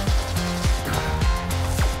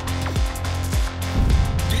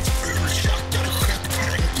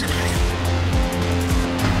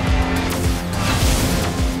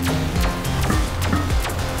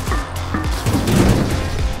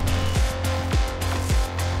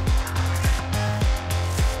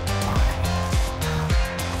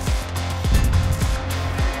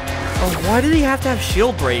 Why did he have to have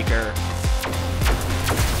Shield Breaker?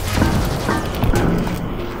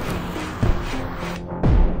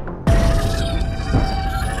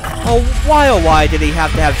 Oh, why did he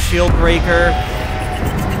have to have Shield Breaker?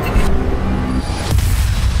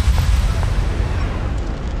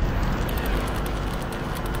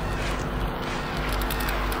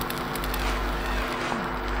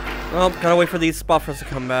 Well, gotta wait for these buffers to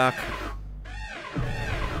come back.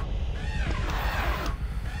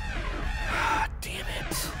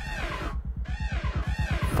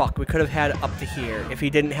 Fuck, we could have had up to here if he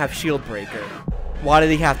didn't have Shield Breaker. Why did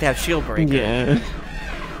he have to have Shield Breaker? Yeah.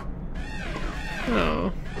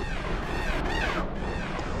 Oh.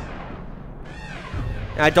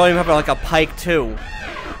 I don't even have like a pike too.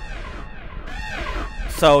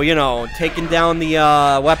 So, you know, taking down the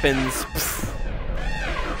weapons. Pfft.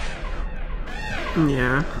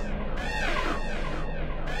 Yeah.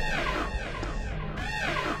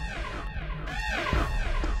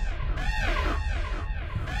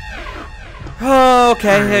 Oh,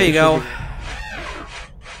 okay, there you go.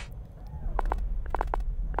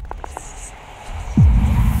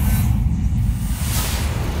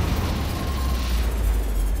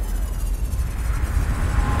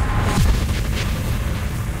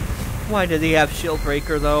 Why did he have Shield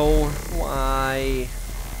Breaker though? Why?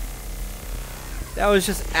 That was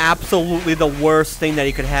just absolutely the worst thing that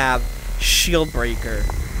he could have. Shield Breaker.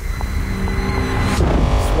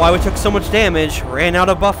 That's why we took so much damage, ran out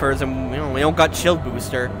of buffers, and we don't got Shield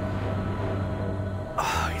Booster.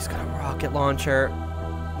 Oh, he's got a rocket launcher.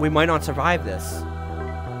 We might not survive this.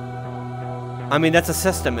 I mean, that's a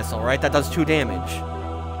system missile, right? That does 2 damage.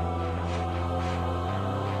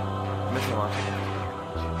 Missile launcher.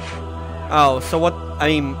 Oh, so what? I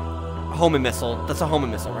mean, homing missile. That's a homing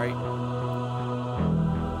missile, right?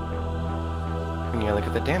 And you look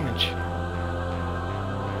at the damage.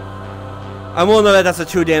 I will know that that's a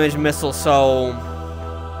 2 damage missile, so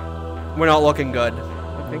we're not looking good.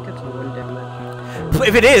 I think it's 1 damage.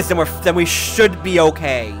 If it is, then we should be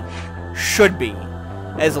okay. Should be,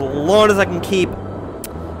 as long as I can keep,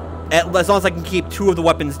 as long as I can keep 2 of the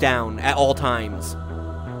weapons down at all times,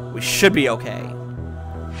 we should be okay.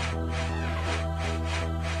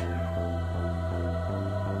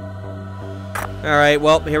 Alright,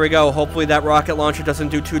 well, here we go. Hopefully that rocket launcher doesn't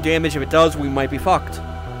do 2 damage. If it does, we might be fucked.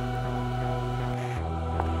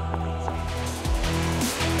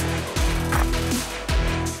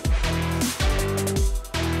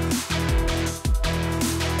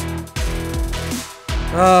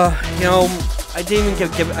 You know, I didn't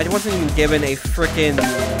even I wasn't even given a frickin'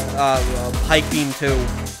 pike beam too.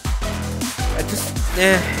 I just,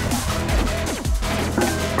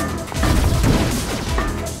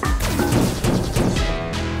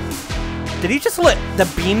 Did he just let the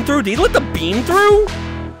beam through? Did he let the beam through?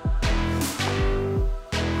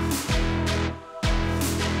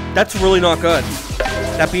 That's really not good.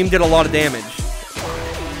 That beam did a lot of damage.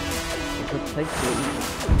 It's a pike beam.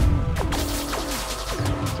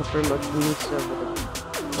 So pretty much we need to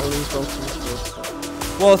only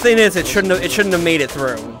focus. Well, the thing is, it shouldn't have made it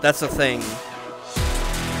through. That's the thing.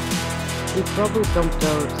 He probably dumped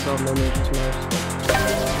out so many of his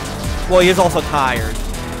mouse. Well, he's also tired.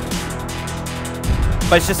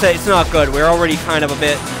 But it's just that it's not good. We're already kind of a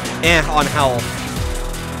bit on health.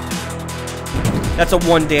 That's a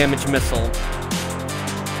 1 damage missile.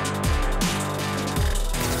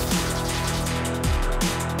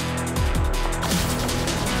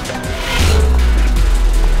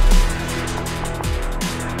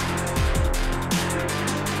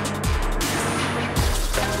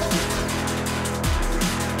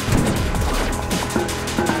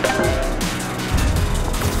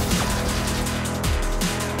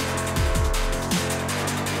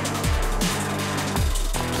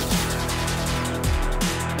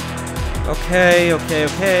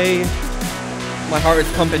 Okay. My heart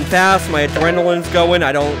is pumping fast, my adrenaline's going,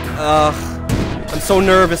 I'm so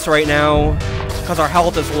nervous right now, because our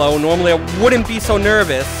health is low. Normally I wouldn't be so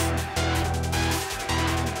nervous,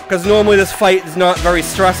 because normally this fight is not very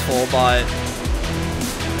stressful, but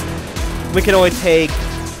we can only take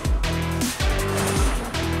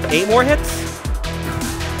 8 more hits?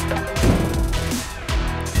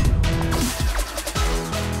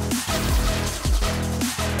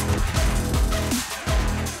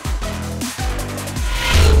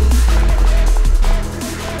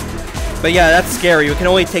 But yeah, that's scary. We can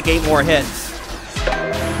only take 8 more hits.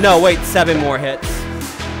 No, wait, 7 more hits.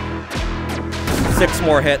 6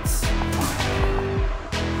 more hits.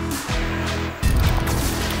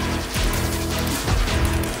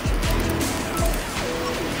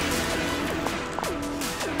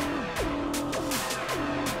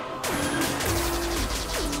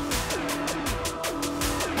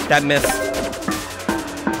 That missed.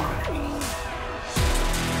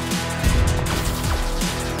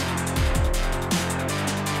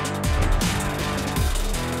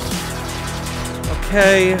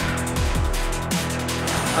 Okay. I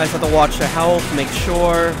just have to watch the health, make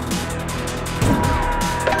sure.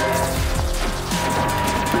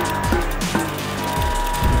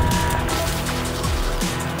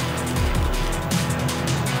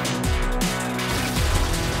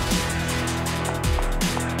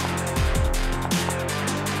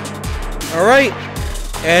 Alright.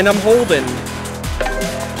 And I'm holding.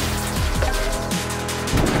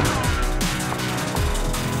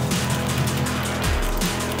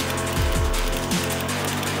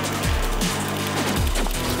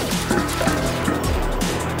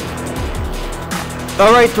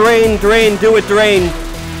 Alright, drain, do it, drain.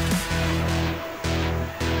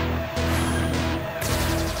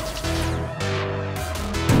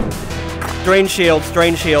 Drain shields,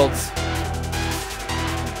 drain shields.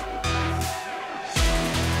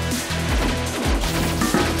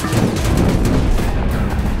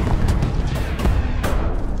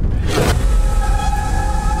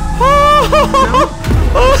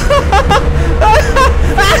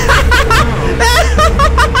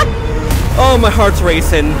 Oh, my heart's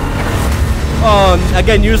racing.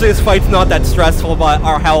 Again, usually this fight's not that stressful, but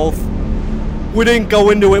our health. We didn't go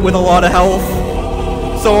into it with a lot of health,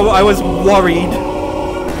 so I was worried.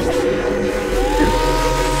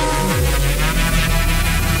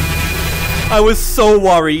 I was so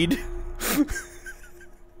worried.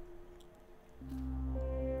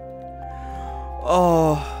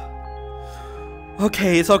 Oh.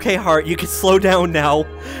 Okay, it's okay, Heart. You can slow down now.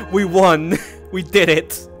 We won. We did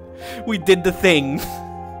it. We did the thing.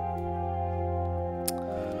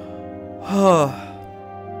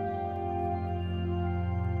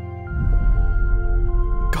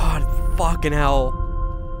 God fucking hell.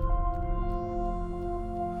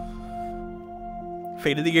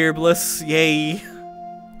 Fate of the Irrbloss, yay.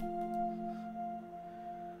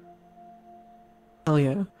 Hell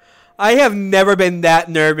yeah. I have never been that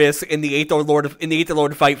nervous in the Eighth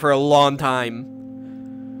Lord fight for a long time.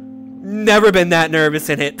 Never been that nervous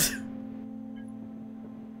in it.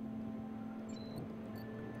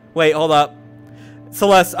 Wait, hold up.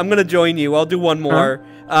 Celeste, I'm gonna join you. I'll do one more.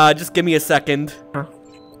 Just give me a second.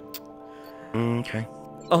 Okay.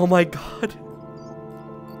 Oh my god.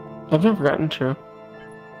 I've never gotten to.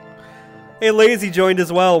 Hey, Lazy joined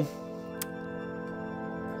as well.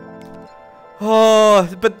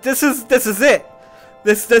 Oh, but this is it.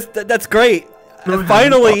 That's great. And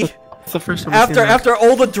finally, it's the first time after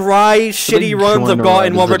all the dry, shitty runs I've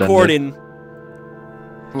gotten while recording.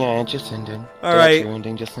 Yeah, it just ended. All right.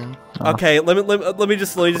 Ending just then. Okay, let me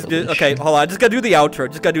just do. Okay, hold on. I just gotta do the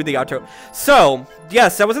outro. So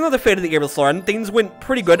yes, that was another Fate of the Irrbloss run. Things went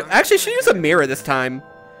pretty good. Actually, I should use a mirror this time.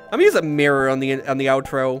 I'm gonna use a mirror on the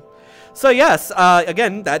outro. So yes,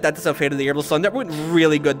 again, that's a Fate of the Irrbloss run. That went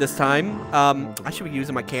really good this time. I should be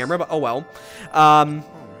using my camera, but oh well. I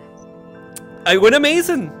went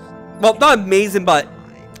amazing. Well, not amazing, but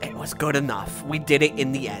it was good enough. We did it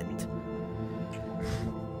in the end.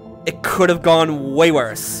 It could have gone way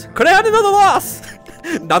worse. Could have had another loss.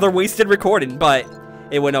 Another wasted recording, but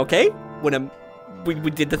it went okay. We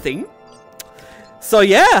did the thing. So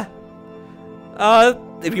yeah.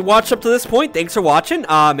 If you watched up to this point, thanks for watching.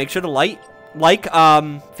 Make sure to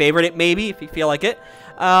favorite it maybe if you feel like it,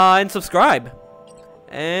 and subscribe.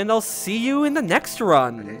 And I'll see you in the next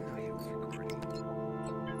run.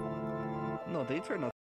 No, they turn out